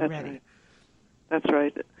themselves already. That's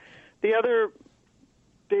right. The other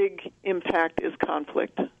big impact is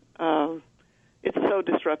conflict. It's so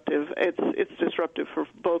disruptive. It's disruptive for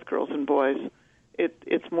both girls and boys.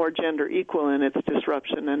 It's more gender equal in its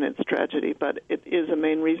disruption and its tragedy, but it is a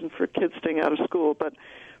main reason for kids staying out of school. But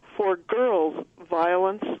for girls,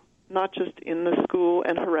 violence, not just in the school,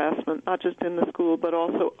 and harassment, not just in the school, but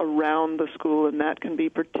also around the school, and that can be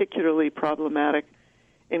particularly problematic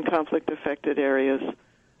in conflict-affected areas.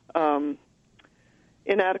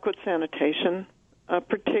 Inadequate sanitation,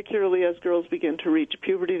 particularly as girls begin to reach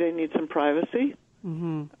puberty, they need some privacy.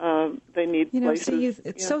 Mm-hmm. They need places.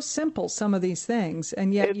 It's so simple, some of these things,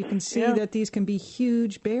 and yet you can see that these can be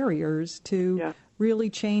huge barriers to really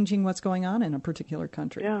changing what's going on in a particular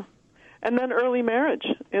country. Yeah. And then early marriage.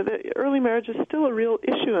 Early marriage is still a real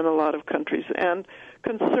issue in a lot of countries, and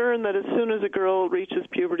concern that as soon as a girl reaches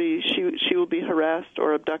puberty, she will be harassed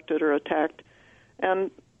or abducted or attacked.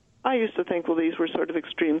 And I used to think, well, these were sort of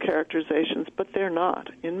extreme characterizations, but they're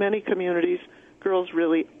not. In many communities, girls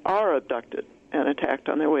really are abducted and attacked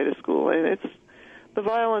on their way to school. And the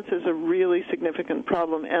violence is a really significant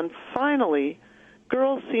problem. And finally,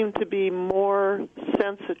 girls seem to be more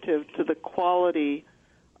sensitive to the quality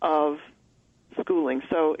of schooling.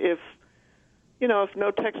 So if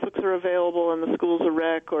no textbooks are available and the school's a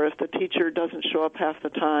wreck, or if the teacher doesn't show up half the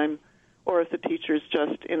time, or if the teacher's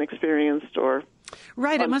just inexperienced or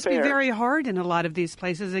Right. unfair. It must be very hard in a lot of these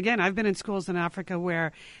places. Again, I've been in schools in Africa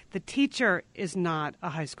where the teacher is not a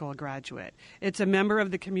high school graduate. It's a member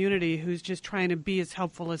of the community who's just trying to be as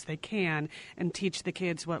helpful as they can and teach the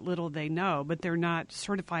kids what little they know, but they're not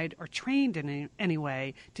certified or trained in any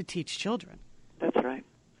way to teach children. That's right.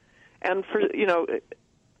 And for,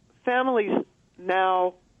 families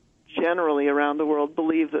now generally around the world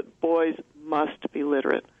believe that boys must be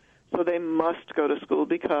literate. So they must go to school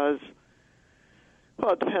because,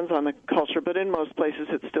 well, it depends on the culture, but in most places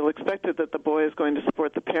it's still expected that the boy is going to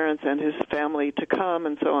support the parents and his family to come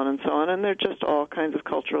and so on and so on, and they're just all kinds of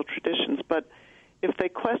cultural traditions. But if they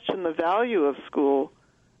question the value of school,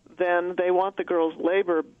 then they want the girl's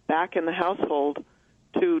labor back in the household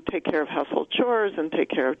to take care of household chores and take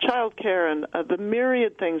care of child care and the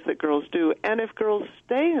myriad things that girls do. And if girls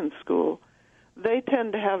stay in school, they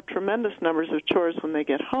tend to have tremendous numbers of chores when they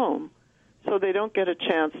get home, so they don't get a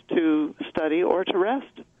chance to study or to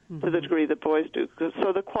rest to the degree that boys do.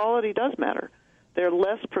 So the quality does matter. They're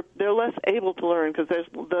less able to learn because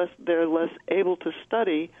they're less able to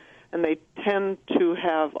study, and they tend to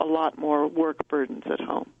have a lot more work burdens at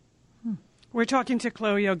home. We're talking to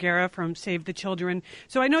Chloe O'Gara from Save the Children.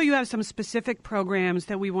 So I know you have some specific programs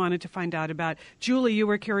that we wanted to find out about. Julie, you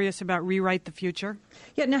were curious about Rewrite the Future?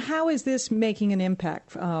 Yeah, now how is this making an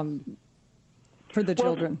impact for the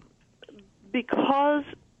children? Because,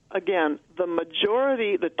 again,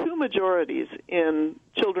 the two majorities in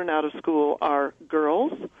children out of school are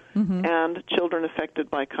girls and children affected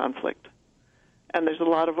by conflict. And there's a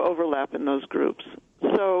lot of overlap in those groups.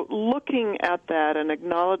 So looking at that and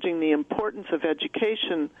acknowledging the importance of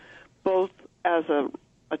education, both as a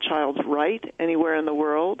child's right anywhere in the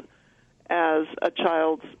world, as a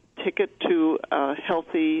child's ticket to a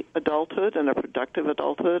healthy adulthood and a productive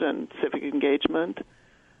adulthood and civic engagement,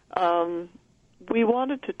 we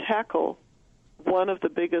wanted to tackle one of the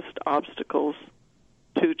biggest obstacles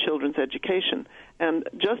to children's education. And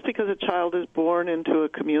just because a child is born into a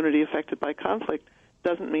community affected by conflict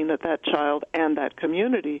doesn't mean that that child and that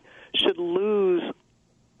community should lose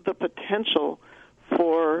the potential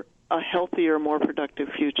for a healthier, more productive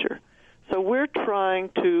future. So we're trying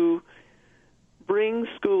to bring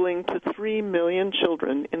schooling to 3 million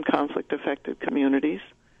children in conflict-affected communities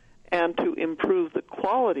and to improve the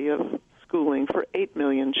quality of schooling for 8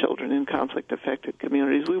 million children in conflict-affected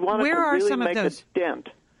communities. We wanted to really make a dent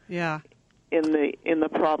in the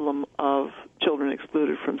problem of children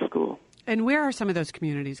excluded from school. And where are some of those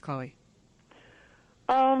communities, Chloe?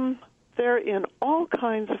 They're in all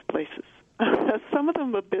kinds of places. Some of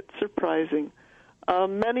them a bit surprising.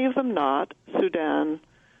 Many of them not. Sudan,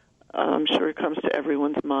 I'm sure it comes to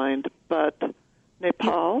everyone's mind. But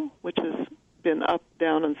Nepal, which has been up,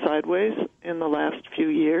 down, and sideways in the last few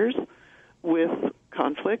years with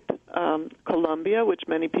conflict. Colombia, which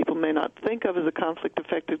many people may not think of as a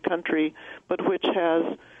conflict-affected country, but which has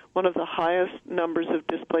one of the highest numbers of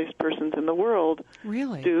displaced persons in the world.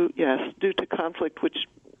 Really? Due to conflict, which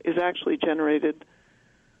is actually generated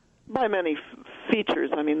by many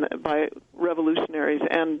features. I mean, by revolutionaries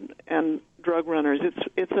and drug runners.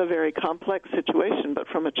 It's a very complex situation, but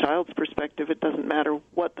from a child's perspective, it doesn't matter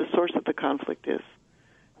what the source of the conflict is.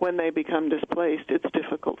 When they become displaced, it's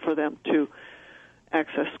difficult for them to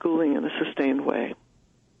access schooling in a sustained way.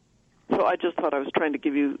 So I just thought I was trying to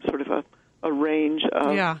give you sort of a range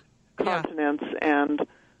of continents and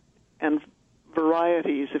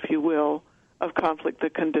varieties, if you will, of conflict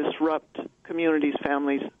that can disrupt communities,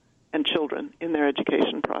 families, and children in their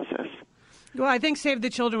education process. Well, I think Save the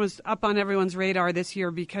Children was up on everyone's radar this year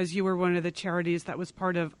because you were one of the charities that was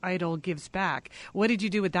part of Idle Gives Back. What did you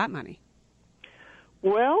do with that money?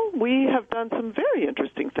 Well, we have done some very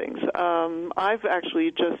interesting things. I've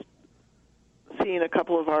actually just seen a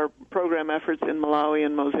couple of our program efforts in Malawi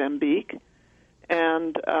and Mozambique,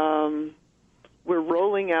 and we're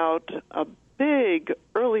rolling out a big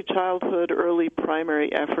early childhood, early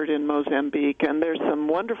primary effort in Mozambique, and there's some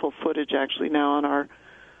wonderful footage actually now on our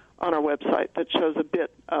website that shows a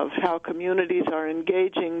bit of how communities are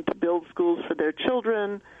engaging to build schools for their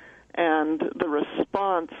children and the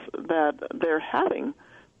response that they're having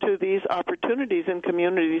to these opportunities in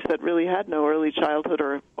communities that really had no early childhood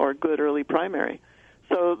or good early primary.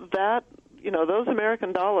 So that, those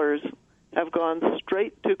American dollars have gone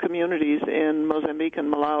straight to communities in Mozambique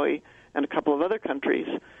and Malawi and a couple of other countries.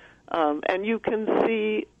 And you can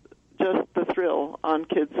see just the thrill on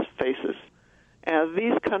kids' faces.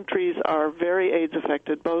 These countries are very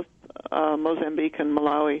AIDS-affected, both Mozambique and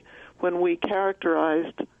Malawi. When we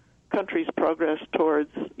characterized countries' progress towards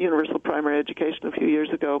universal primary education a few years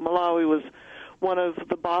ago, Malawi was one of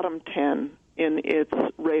the bottom 10 in its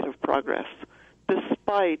rate of progress,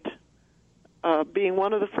 despite being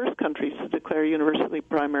one of the first countries to declare universally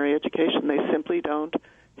primary education. They simply don't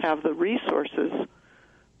have the resources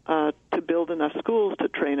to build enough schools, to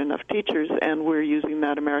train enough teachers, and we're using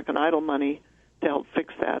that American Idol money to help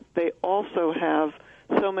fix that. They also have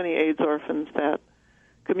so many AIDS orphans that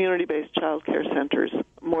community-based child care centers,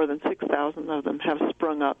 more than 6,000 of them, have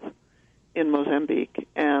sprung up in Mozambique,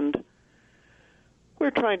 and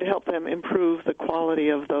we're trying to help them improve the quality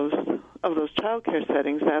of those child care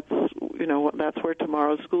settings. That's where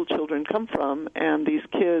tomorrow's school children come from, and these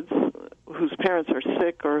kids whose parents are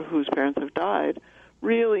sick or whose parents have died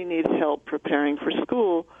really need help preparing for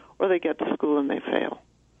school, or they get to school and they fail.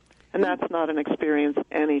 And that's not an experience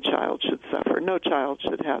any child should suffer. No child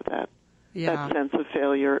should have that sense of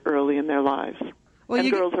failure early in their lives. Well, and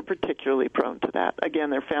girls are particularly prone to that. Again,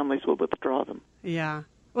 their families will withdraw them. Yeah.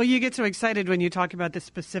 Well, you get so excited when you talk about the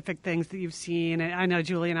specific things that you've seen. I know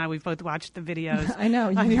Julie and I, we've both watched the videos I know.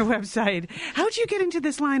 on your website. How did you get into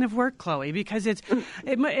this line of work, Chloe? Because it's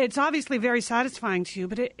obviously very satisfying to you,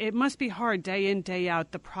 but it must be hard day in, day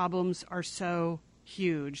out. The problems are so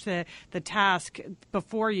huge. The task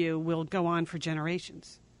before you will go on for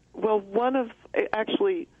generations. Well,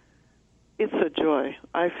 it's a joy.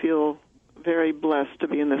 I feel very blessed to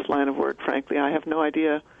be in this line of work, frankly. I have no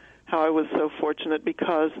idea how I was so fortunate,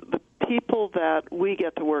 because the people that we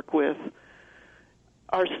get to work with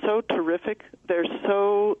are so terrific. They're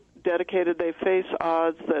so dedicated. They face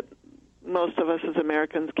odds that most of us as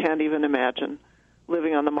Americans can't even imagine.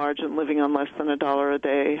 Living on the margin, living on less than $1 a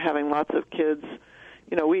day, having lots of kids.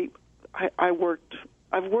 You know, I've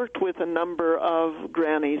worked with a number of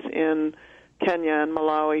grannies in Kenya and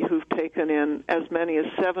Malawi who've taken in as many as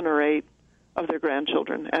 7 or 8 of their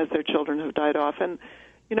grandchildren as their children have died off. And,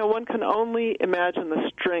 you know, one can only imagine the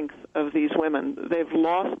strength of these women. They've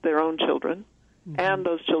lost their own children and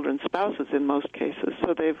those children's spouses in most cases.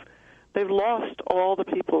 So they've lost all the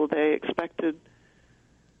people they expected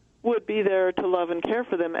would be there to love and care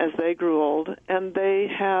for them as they grew old, and they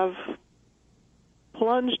have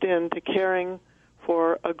plunged into caring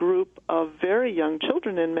for a group of very young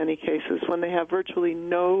children in many cases when they have virtually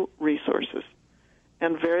no resources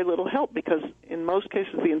and very little help, because in most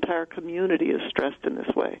cases the entire community is stressed in this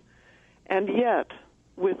way. And yet,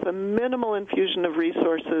 with a minimal infusion of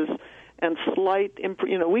resources and slight,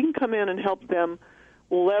 we can come in and help them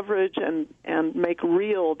leverage and make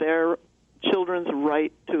real their children's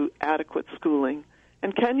right to adequate schooling.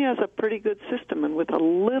 And Kenya has a pretty good system, and with a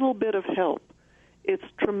little bit of help, it's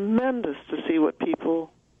tremendous to see what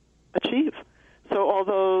people achieve. So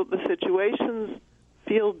although the situations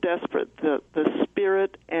feel desperate, the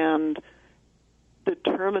spirit and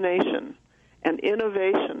determination and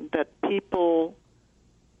innovation that people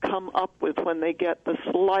come up with when they get the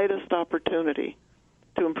slightest opportunity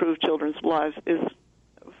to improve children's lives is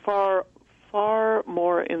far, far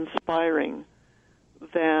more inspiring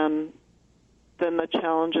than the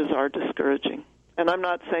challenges are discouraging. And I'm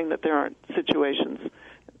not saying that there aren't situations.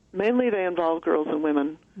 Mainly they involve girls and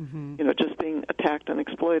women, just being attacked and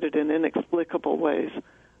exploited in inexplicable ways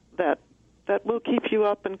that will keep you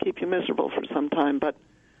up and keep you miserable for some time. But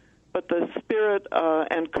the spirit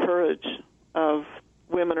and courage of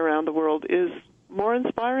women around the world is more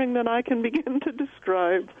inspiring than I can begin to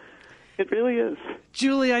describe. It really is.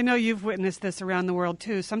 Julie, I know you've witnessed this around the world,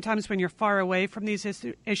 too. Sometimes when you're far away from these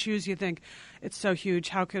issues, you think, it's so huge,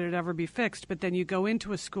 how could it ever be fixed? But then you go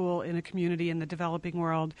into a school in a community in the developing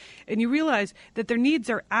world, and you realize that their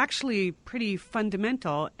needs are actually pretty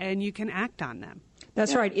fundamental, and you can act on them.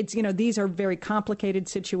 That's right. It's, these are very complicated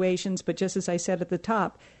situations, but just as I said at the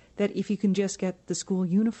top, that if you can just get the school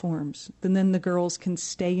uniforms, then the girls can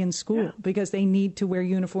stay in school because they need to wear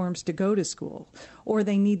uniforms to go to school, or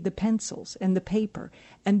they need the pencils and the paper.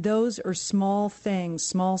 And those are small things,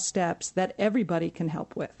 small steps that everybody can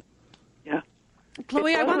help with. Yeah.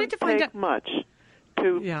 Chloe, I wanted to find out much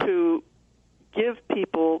to give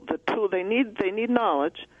people the tool. They need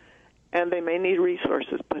knowledge, and they may need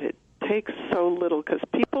resources, but it takes so little because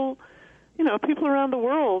people around the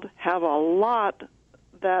world have a lot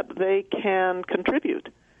that they can contribute.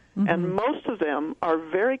 And most of them are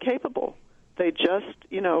very capable. They just,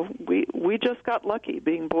 we just got lucky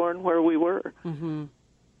being born where we were. And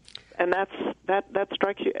that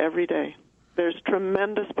strikes you every day. There's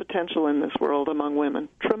tremendous potential in this world among women.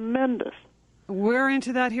 Tremendous. We're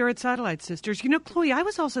into that here at Satellite Sisters. Chloe, I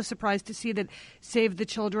was also surprised to see that Save the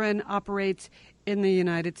Children operates in the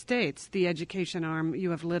United States, the education arm.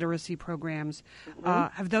 You have literacy programs.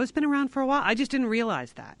 Have those been around for a while? I just didn't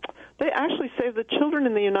realize that. They actually Save the Children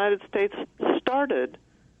in the United States started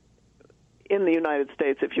in the United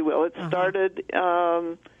States, if you will. It started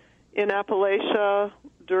in Appalachia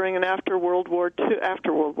during and after World War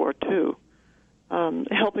II,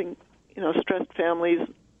 helping stressed families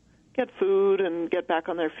get food and get back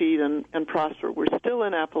on their feet and prosper. We're still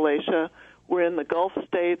in Appalachia. We're in the Gulf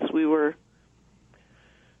states. We were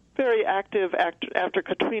very active after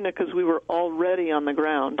Katrina because we were already on the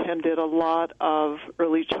ground and did a lot of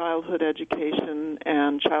early childhood education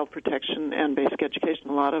and child protection and basic education,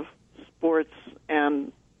 a lot of sports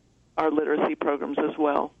and our literacy programs as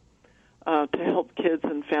well to help kids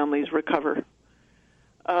and families recover.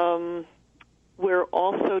 We're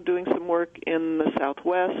also doing some work in the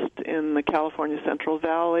Southwest, in the California Central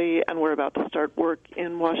Valley, and we're about to start work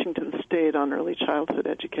in Washington State on early childhood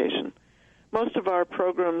education. Most of our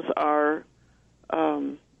programs are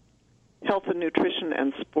health and nutrition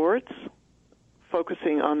and sports,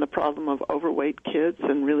 focusing on the problem of overweight kids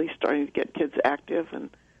and really starting to get kids active and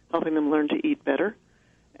helping them learn to eat better.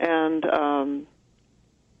 And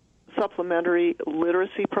supplementary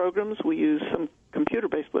literacy programs. We use some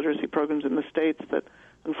computer-based literacy programs in the States that,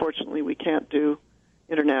 unfortunately, we can't do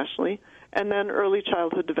internationally. And then early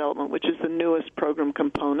childhood development, which is the newest program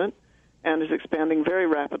component and is expanding very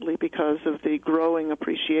rapidly because of the growing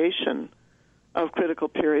appreciation of critical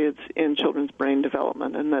periods in children's brain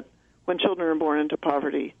development, and that when children are born into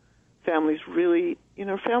poverty, families are really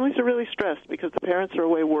stressed because the parents are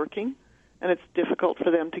away working, and it's difficult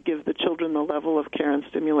for them to give the children the level of care and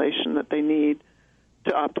stimulation that they need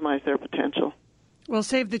to optimize their potential. Well,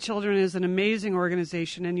 Save the Children is an amazing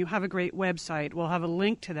organization, and you have a great website. We'll have a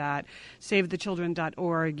link to that,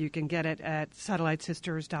 savethechildren.org. You can get it at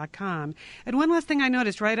satellitesisters.com. And one last thing I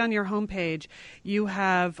noticed, right on your homepage, you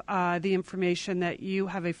have the information that you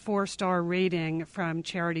have a 4-star rating from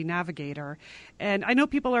Charity Navigator. And I know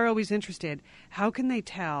people are always interested. How can they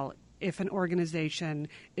tell if an organization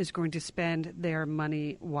is going to spend their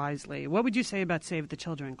money wisely? What would you say about Save the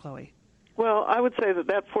Children, Chloe? Well, I would say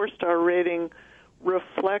that 4-star rating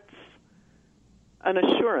reflects an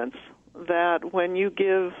assurance that when you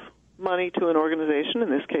give money to an organization, in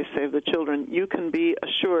this case Save the Children, you can be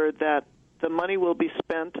assured that the money will be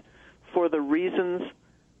spent for the reasons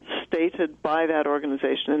stated by that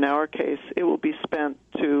organization. In our case, it will be spent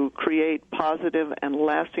to create positive and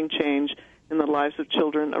lasting change in the lives of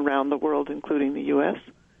children around the world, including the U.S.,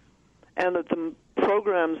 and that the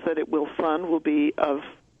programs that it will fund will be of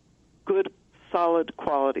good, solid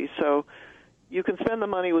quality. So you can spend the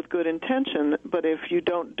money with good intention, but if you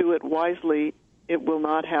don't do it wisely, it will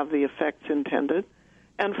not have the effects intended.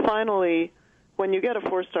 And finally, when you get a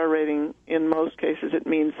 4-star rating, in most cases it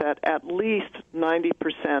means that at least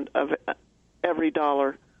 90% of every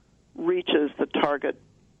dollar reaches the target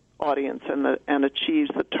audience and achieves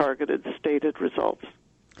the targeted stated results.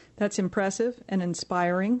 That's impressive and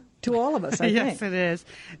inspiring to all of us, I think. Yes, it is.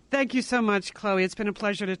 Thank you so much, Chloe. It's been a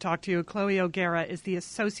pleasure to talk to you. Chloe O'Gara is the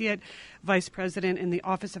Associate Vice President in the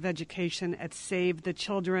Office of Education at Save the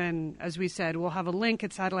Children. As we said, we'll have a link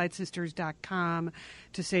at satellitesisters.com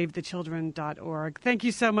to savethechildren.org. Thank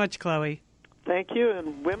you so much, Chloe. Thank you,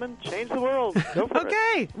 and women, change the world. Go for it.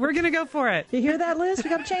 Okay, we're going to go for it. You hear that, Liz?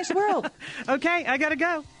 We got to change the world. Okay, I got to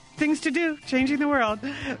go. Things to do, changing the world.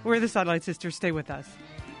 We're the Satellite Sisters. Stay with us.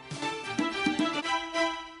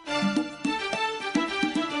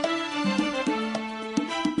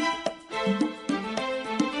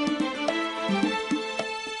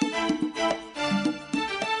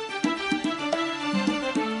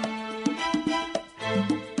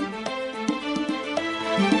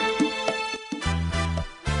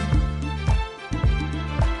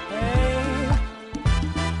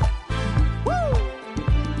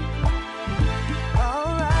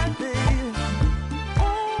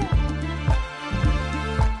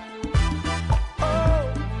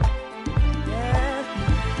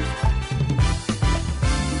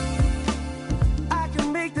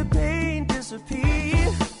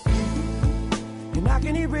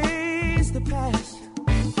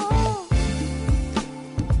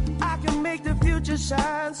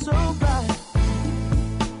 Shine so bright,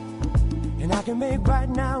 and I can make right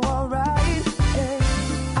now all right. Yeah,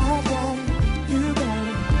 I got it, you got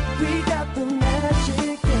it, we got the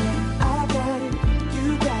magic. Yeah, I got it,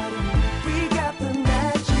 you got it, we got the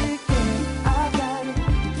magic. Yeah, I got it,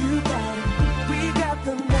 you got it, we got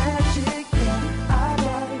the magic. Yeah, I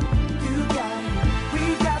got it, you got it, we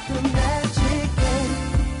got the magic.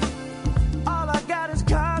 Yeah, all I got is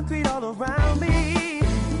concrete all around me.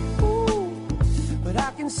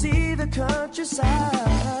 I can see the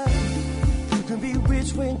countryside. You can be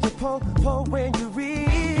rich when you're poor, poor when you're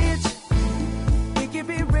rich. It can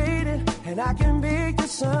be raining, and I can make the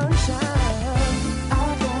sun shine.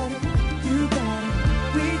 I got it, you got it,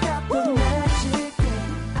 we got the magic.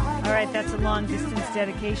 right, that's a long-distance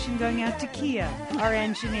dedication going out to Kia, our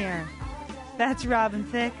engineer. That's Robin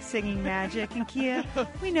Thicke singing Magic. And Kia,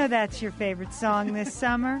 we know that's your favorite song this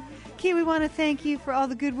summer. Kia, we want to thank you for all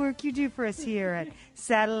the good work you do for us here at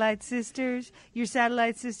Satellite Sisters. Your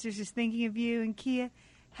Satellite Sisters is thinking of you. And Kia,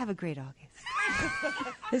 have a great August.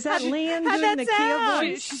 Is that Leanne how'd doing that the Kia sound?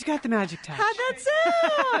 voice? She's got the magic touch. How'd that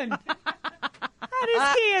sound? That is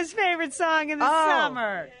Kia's favorite song in the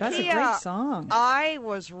summer. That's Kia, a great song. I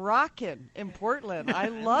was rocking in Portland. I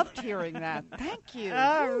loved hearing that. Thank you.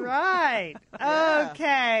 All right. Yeah.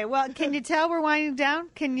 Okay. Well, can you tell we're winding down?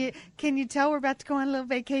 Can you tell we're about to go on a little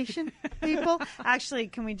vacation, people? Actually,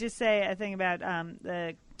 can we just say a thing about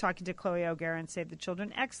the talking to Chloe O'Gara and Save the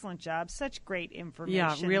Children? Excellent job. Such great information.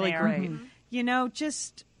 Yeah, really there. great. You know,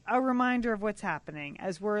 just a reminder of what's happening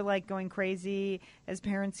as we're like going crazy as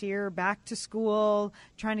parents here, back to school,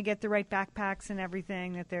 trying to get the right backpacks and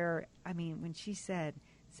everything that they're, I mean, when she said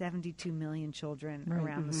 72 million children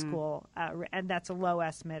around the school, and that's a low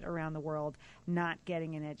estimate around the world, not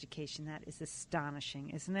getting an education, that is astonishing,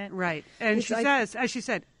 isn't it? Right. And It's she like- says, as she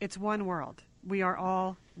said, it's one world. We are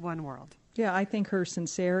all one world. Yeah, I think her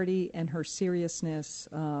sincerity and her seriousness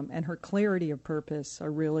and her clarity of purpose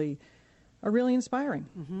are really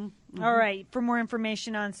inspiring. All right. For more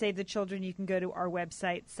information on Save the Children, you can go to our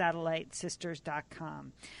website,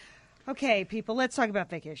 satellitesisters.com. Okay, people, let's talk about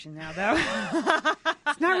vacation now, though.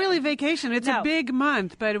 It's not really vacation. It's No. a big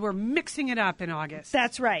month, but we're mixing it up in August.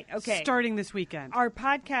 That's right. Okay. Starting this weekend. Our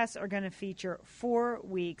podcasts are going to feature 4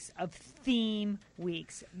 weeks of theme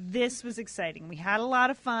weeks. This was exciting. We had a lot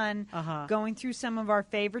of fun going through some of our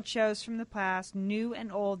favorite shows from the past, new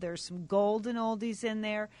and old. There's some golden oldies in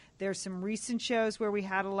there. There's some recent shows where we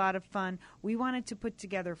had a lot of fun. We wanted to put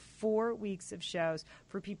together 4 weeks of shows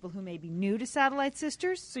for people who may be new to Satellite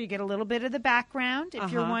Sisters, so you get a little bit of the background.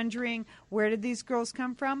 If you're wondering, where did these girls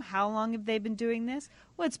come from? How long have they been doing this?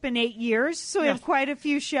 Well, it's been 8 years, so we have quite a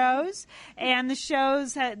few shows. And the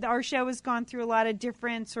shows, our show has gone through a lot of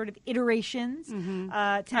different sort of iterations.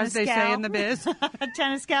 As they say in the biz.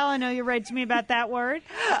 Tennis gal, I know you read to me about that word.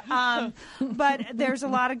 But there's a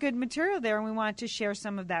lot of good material there, and we want to share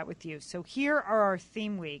some of that with you. So here are our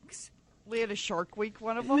theme weeks. We had a Shark Week,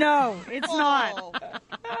 one of them? No, it's not.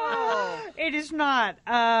 Oh. It is not.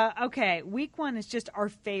 Okay, week 1 is just our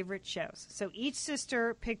favorite shows. So each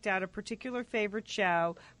sister picked out a particular favorite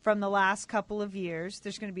show from the last couple of years.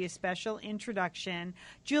 There's going to be a special introduction.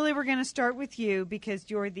 Julie, we're going to start with you because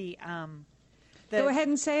you're the Go ahead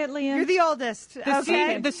and say it, Leanne. You're the oldest.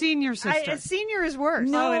 The senior sister. Senior is worse.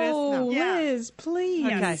 No, it is? No. Yeah. Liz, please.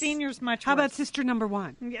 Yeah, Okay. senior's much How worse. about sister number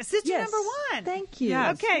 1? Yeah, sister Yes. number 1? Thank you.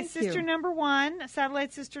 Yes. Okay, Thank sister you. number 1,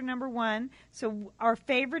 satellite sister number 1. So our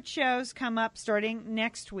favorite shows come up starting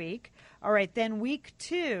next week. All right, then week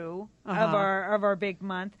 2 of our big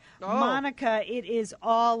month, Monica. It is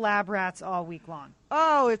all lab rats all week long.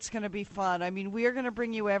 Oh, it's going to be fun. I mean, we are going to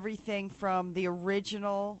bring you everything from the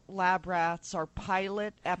original Lab Rats, our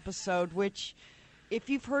pilot episode, which, if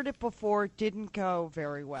you've heard it before, didn't go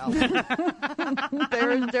very well.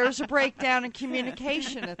 There's a breakdown in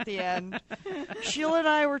communication at the end. Sheila and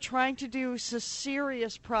I were trying to do a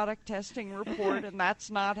serious product testing report, and that's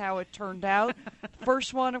not how it turned out.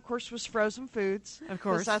 First one, of course, was frozen foods. Of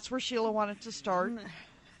course. 'cause that's where Sheila wanted to start.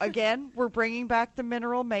 Again, we're bringing back the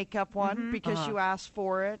mineral makeup one because you asked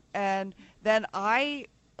for it. And then I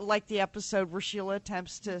like the episode where Sheila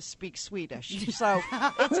attempts to speak Swedish. So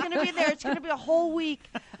it's going to be there. It's going to be a whole week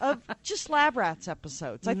of just Lab Rats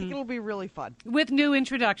episodes. I think it'll be really fun. With new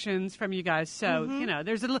introductions from you guys. So, you know,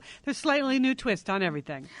 there's slightly new twist on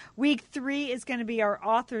everything. Week 3 is going to be our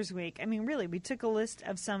authors week. I mean, really, we took a look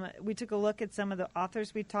at some of the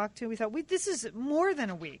authors we talked to. We thought, this is more than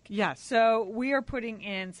a week. Yes. So we are putting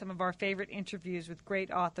in some of our favorite interviews with great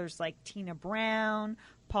authors like Tina Brown,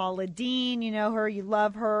 Paula Dean, you know her, you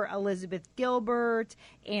love her, Elizabeth Gilbert,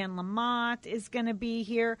 Anne Lamott is going to be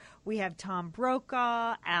here. We have Tom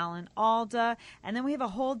Brokaw, Alan Alda, and then we have a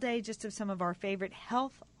whole day just of some of our favorite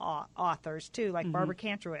health authors, too, like Barbara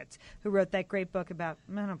Kantrowitz, who wrote that great book about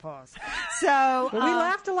menopause. So Well, we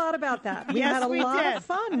laughed a lot of that. We yes, had a we lot did. of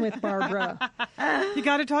fun with Barbara. You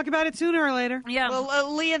got to talk about it sooner or later. Yeah. Well,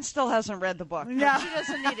 Leanne still hasn't read the book. No. She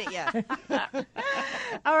doesn't need it yet.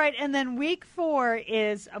 All right, and then week 4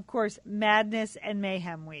 is, of course, Madness and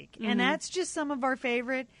Mayhem week. And that's just some of our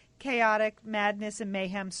favorite chaotic madness and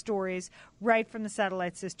mayhem stories right from the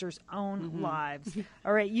Satellite Sisters' own lives.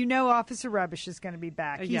 All right, you know Officer Rubbish is going to be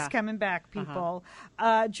back. He's Yeah. coming back, people.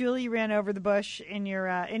 Julie ran over the bush in your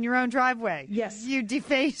own driveway. Yes. You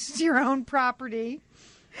defaced your own property.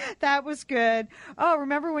 That was good. Oh,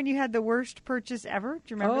 remember when you had the worst purchase ever? Do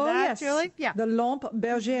you remember that, yes. Julie? Yeah. The Lampe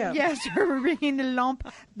Bergère. Yes, we're bringing the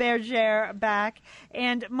Lampe Bergère back.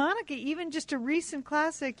 And Monica, even just a recent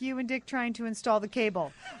classic, you and Dick trying to install the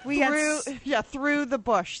cable. Through the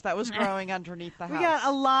bush that was growing underneath the house. We got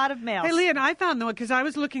a lot of mail. Hey, Leanne, I found the one because I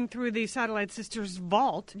was looking through the Satellite Sisters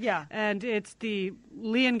vault. Yeah. And it's the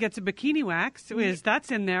Leanne Gets a Bikini Wax.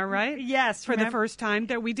 That's in there, right? Yes. For the first time.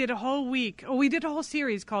 That we did a whole week. We did a whole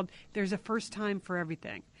series called There's a First Time for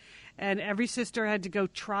Everything. And every sister had to go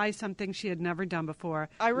try something she had never done before.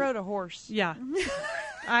 I rode a horse. Yeah.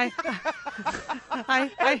 I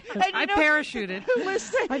parachuted.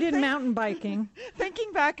 Listen, I did mountain biking.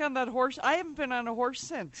 Thinking back on that horse, I haven't been on a horse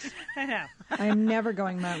since. I know. I am never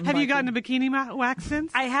going mountain Have biking. you gotten a bikini wax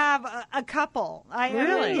since? I have a couple.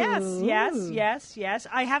 Really? Yes.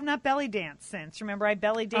 I have not belly danced since. Remember, I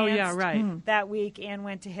belly danced Oh, yeah, right. that week and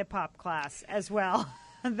went to hip hop class as well.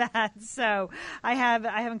 So I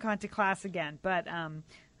haven't gone to class again, but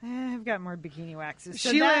I've got more bikini waxes.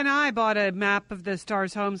 So Sheila and I bought a map of the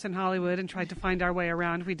stars' homes in Hollywood and tried to find our way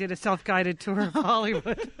around. We did a self-guided tour of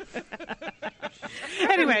Hollywood.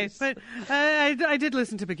 Anyway, but I did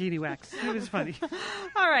listen to Bikini Wax. It was funny.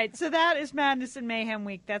 All right, so that is Madness and Mayhem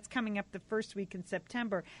Week. That's coming up the first week in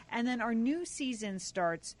September. And then our new season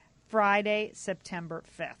starts Friday, September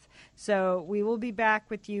 5th. So we will be back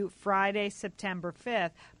with you Friday, September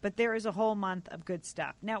 5th, but there is a whole month of good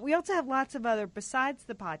stuff. Now, we also have lots of other, besides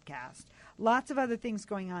the podcast, lots of other things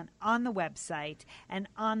going on the website and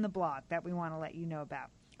on the blog that we want to let you know about.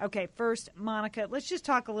 Okay, first, Monica, let's just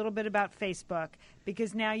talk a little bit about Facebook,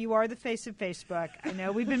 because now you are the face of Facebook. I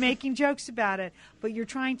know we've been making jokes about it, but you're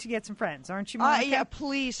trying to get some friends, aren't you, Monica? Yeah,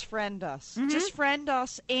 please friend us. Mm-hmm. Just friend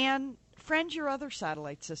us and friend your other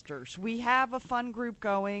Satellite Sisters. We have a fun group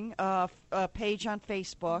going, a page on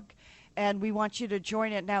Facebook, and we want you to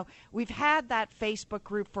join it. Now, we've had that Facebook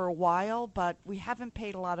group for a while, but we haven't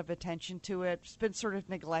paid a lot of attention to it. It's been sort of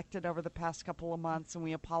neglected over the past couple of months, and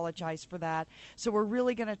we apologize for that. So we're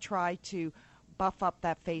really going to try to buff up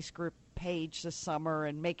that Facebook group page this summer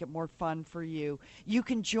and make it more fun for you. You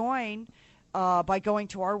can join by going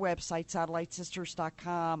to our website,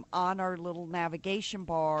 satellitesisters.com. On our little navigation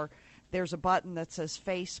bar, there's a button that says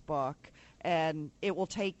Facebook, and it will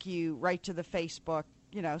take you right to the Facebook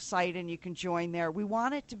site, and you can join there. We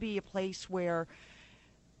want it to be a place where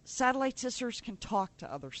Satellite Sisters can talk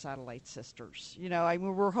to other Satellite Sisters.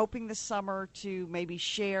 We're hoping this summer to maybe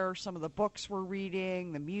share some of the books we're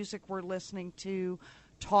reading, the music we're listening to,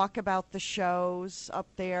 talk about the shows up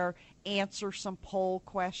there, answer some poll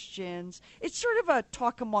questions. It's sort of a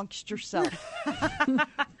talk amongst yourself.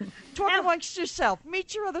 Talk amongst yourself.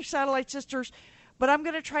 Meet your other Satellite Sisters. But I'm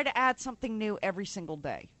going to try to add something new every single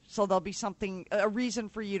day. So there'll be a reason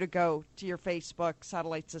for you to go to your Facebook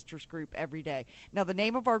Satellite Sisters group every day. Now, the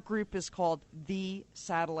name of our group is called The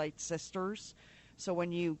Satellite Sisters. So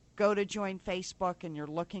when you go to join Facebook and you're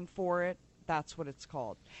looking for it, that's what it's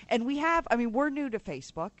called. And we're new to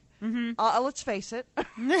Facebook. Mm-hmm. Let's face it.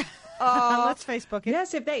 Let's Facebook it.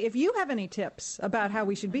 Yes, if you have any tips about how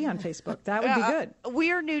we should be on Facebook, that would be good.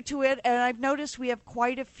 We are new to it, and I've noticed we have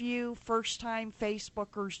quite a few first-time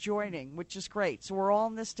Facebookers joining, which is great. So we're all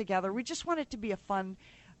in this together. We just want it to be a fun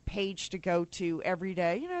page to go to every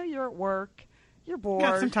day. You're at work. You're bored.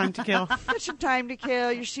 Got some time to kill. Got some time to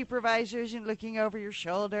kill. Your supervisor isn't looking over your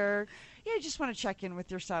shoulder. You just want to check in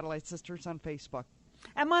with your Satellite Sisters on Facebook.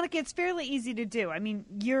 And Monica, it's fairly easy to do. I mean,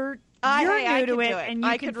 you're I new to can it, do it, and you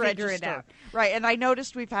I can could figure register. it out. Right, and I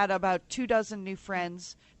noticed we've had about 24 new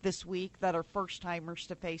friends this week that are first-timers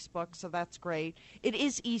to Facebook, so that's great. It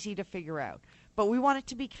is easy to figure out, but we want it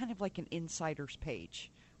to be kind of like an insider's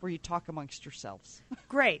page where you talk amongst yourselves.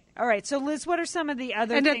 Great. All right, so Liz, what are some of the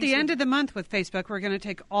other And things? at the end of the month with Facebook, we're going to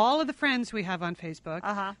take all of the friends we have on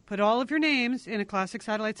Facebook, put all of your names in a classic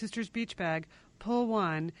Satellite Sisters beach bag, pull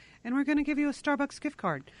one, and we're going to give you a Starbucks gift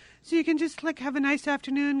card. So you can just have a nice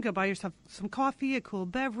afternoon, go buy yourself some coffee, a cool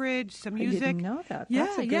beverage, some music. I didn't know that. Yeah,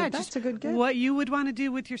 That's a good gift. What you would want to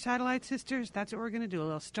do with your Satellite Sisters, that's what we're going to do. A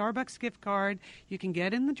little Starbucks gift card. You can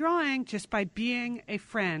get in the drawing just by being a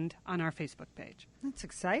friend on our Facebook page. That's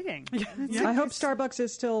exciting. Yeah. I hope Starbucks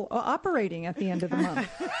is still operating at the end of the month.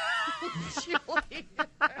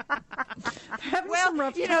 Having some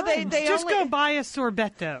rough times. they Just only, go buy a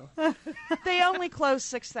sorbetto. They only closed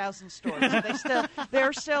 6,000 stores. So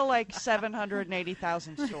they're still like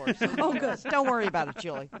 780,000 stores. So good. Don't worry about it,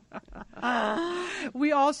 Julie.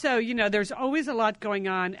 We also, there's always a lot going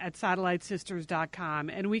on at satellitesisters.com,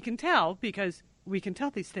 and we can tell because we can tell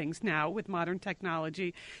these things now with modern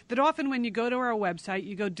technology, that often when you go to our website,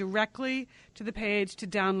 you go directly to the page to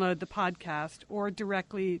download the podcast or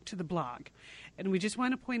directly to the blog. And we just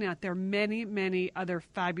want to point out there are many, many other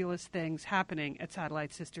fabulous things happening at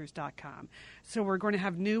SatelliteSisters.com. So we're going to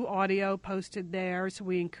have new audio posted there, so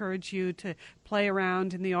we encourage you to play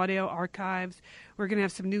around in the audio archives. We're going to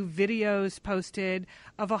have some new videos posted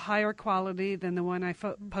of a higher quality than the one I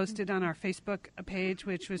posted on our Facebook page,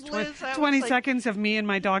 which was Liz, 20 seconds of me and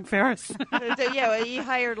my dog Ferris. Yeah, he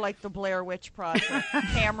hired like the Blair Witch Project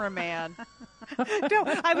cameraman. No,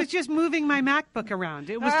 I was just moving my MacBook around.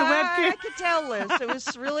 It was the I webcam. could tell, Liz. It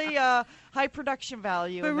was really high production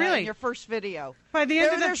value But in, really, in your first video. By the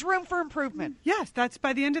end of There's room for improvement. Yes, that's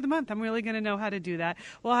by the end of the month. I'm really going to know how to do that.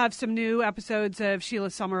 We'll have some new episodes of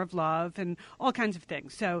Sheila's Summer of Love and all kinds of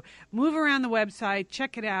things. So move around the website,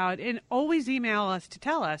 check it out, and always email us to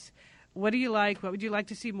tell us, what do you like? What would you like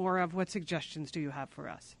to see more of? What suggestions do you have for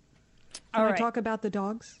us? Can All I right. talk about the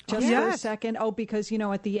dogs just for a second? Oh, because,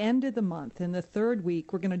 at the end of the month, in the third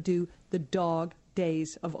week, we're going to do the dog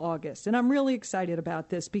days of August. And I'm really excited about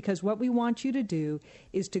this because what we want you to do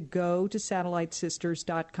is to go to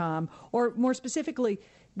SatelliteSisters.com, or more specifically,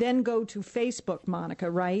 then go to Facebook, Monica,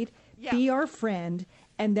 right? Yeah. Be our friend,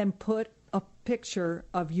 and then put a picture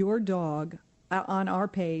of your dog on our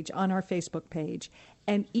page, on our Facebook page.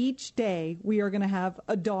 And each day we are going to have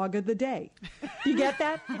a dog of the day. You get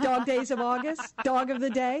that? Dog days of August, dog of the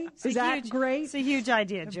day. Is that great? It's a huge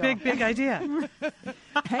idea, Jill. Big idea.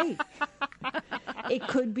 Hey, it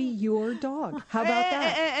could be your dog. How about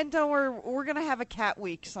that? And don't worry, we're going to have a cat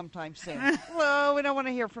week sometime soon. Well, we don't want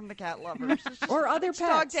to hear from the cat lovers. It's just- Or other it's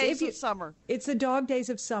pets. Dog days If of summer. It's the dog days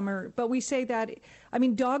of summer, but we say that,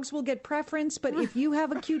 dogs will get preference, but if you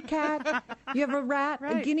have a cute cat, you have a rat, a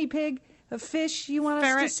Right. guinea pig, a fish you want us to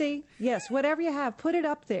Ferret. see, yes, whatever you have, put it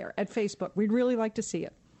up there at Facebook. We'd really like to see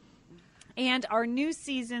it. And our new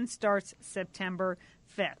season starts September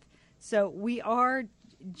 5th. So we are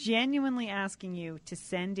genuinely asking you to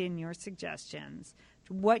send in your suggestions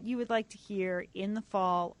to what you would like to hear in the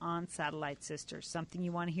fall on Satellite Sisters. Something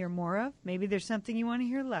you want to hear more of. Maybe there's something you want to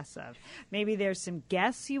hear less of. Maybe there's some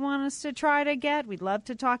guests you want us to try to get. We'd love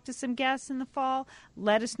to talk to some guests in the fall.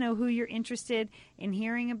 Let us know who you're interested in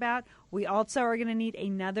hearing about. We also are going to need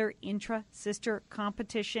another intra-sister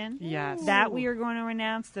competition. Yes. That we are going to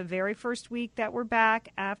announce the very first week that we're back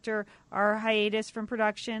after our hiatus from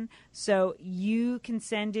production. So you can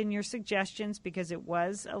send in your suggestions, because it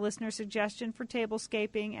was a listener suggestion for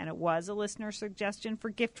tablescaping and it was a listener suggestion for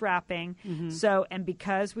gift wrapping. So, and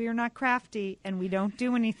because we are not crafty and we don't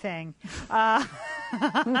do anything,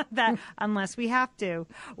 that unless we have to,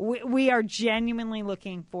 we are genuinely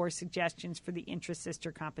looking for suggestions for the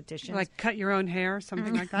intra-sister competition. Like cut your own hair,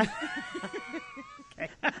 something like that.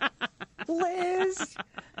 Liz,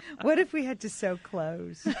 What if we had to sew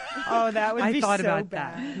clothes? Oh, that would I be thought so about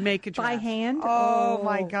bad. that. Make a dress. by hand? Oh,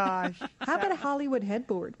 my gosh. How about a Hollywood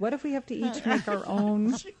headboard? What if we have to each make our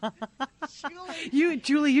own?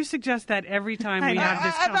 Julie, you suggest that every time we have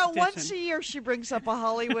this About competition. once a year, she brings up a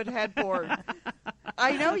Hollywood headboard.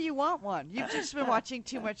 I know you want one. You've just been watching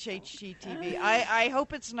too much HGTV. I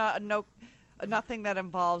hope it's nothing that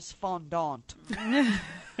involves fondant.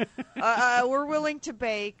 We're willing to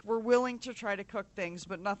bake. We're willing to try to cook things,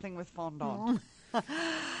 but nothing with fondant.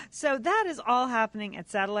 So that is all happening at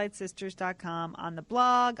SatelliteSisters.com, on the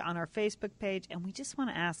blog, on our Facebook page. And we just want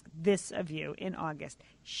to ask this of you in August.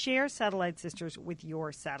 Share Satellite Sisters with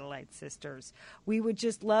your Satellite Sisters. We would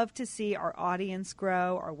just love to see our audience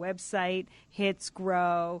grow, our website hits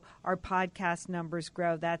grow, our podcast numbers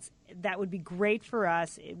grow. That would be great for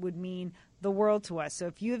us. It would mean the world to us. So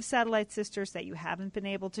if you have Satellite Sisters that you haven't been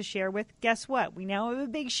able to share with, guess what? We now have a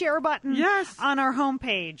big share button on our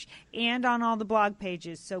homepage and on all the blog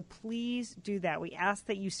pages. So please do that. We ask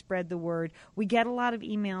that you spread the word. We get a lot of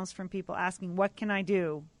emails from people asking, what can I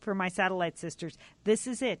do for my Satellite Sisters? This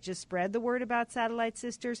is it. Just spread the word about Satellite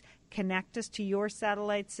Sisters. Connect us to your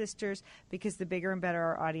Satellite Sisters, because the bigger and better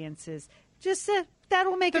our audience is, just that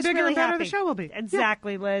will make us bigger really and better happy. the show will be.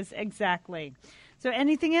 Exactly, Liz. Exactly. So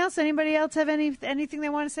anything else? Anybody else have anything they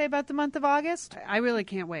want to say about the month of August? I really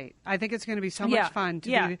can't wait. I think it's going to be so much fun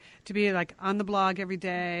to be like on the blog every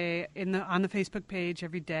day, on the Facebook page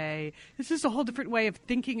every day. This is a whole different way of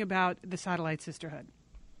thinking about the Satellite Sisterhood.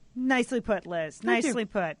 Nicely put, Liz. Thank Nicely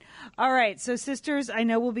put. All right. So, sisters, I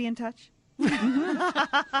know we'll be in touch.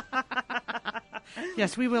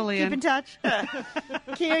 Yes, we will, Ian. Keep in touch.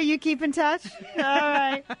 Kia, you keep in touch? All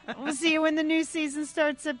right. We'll see you when the new season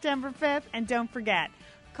starts September 5th. And don't forget,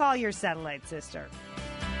 call your Satellite Sister.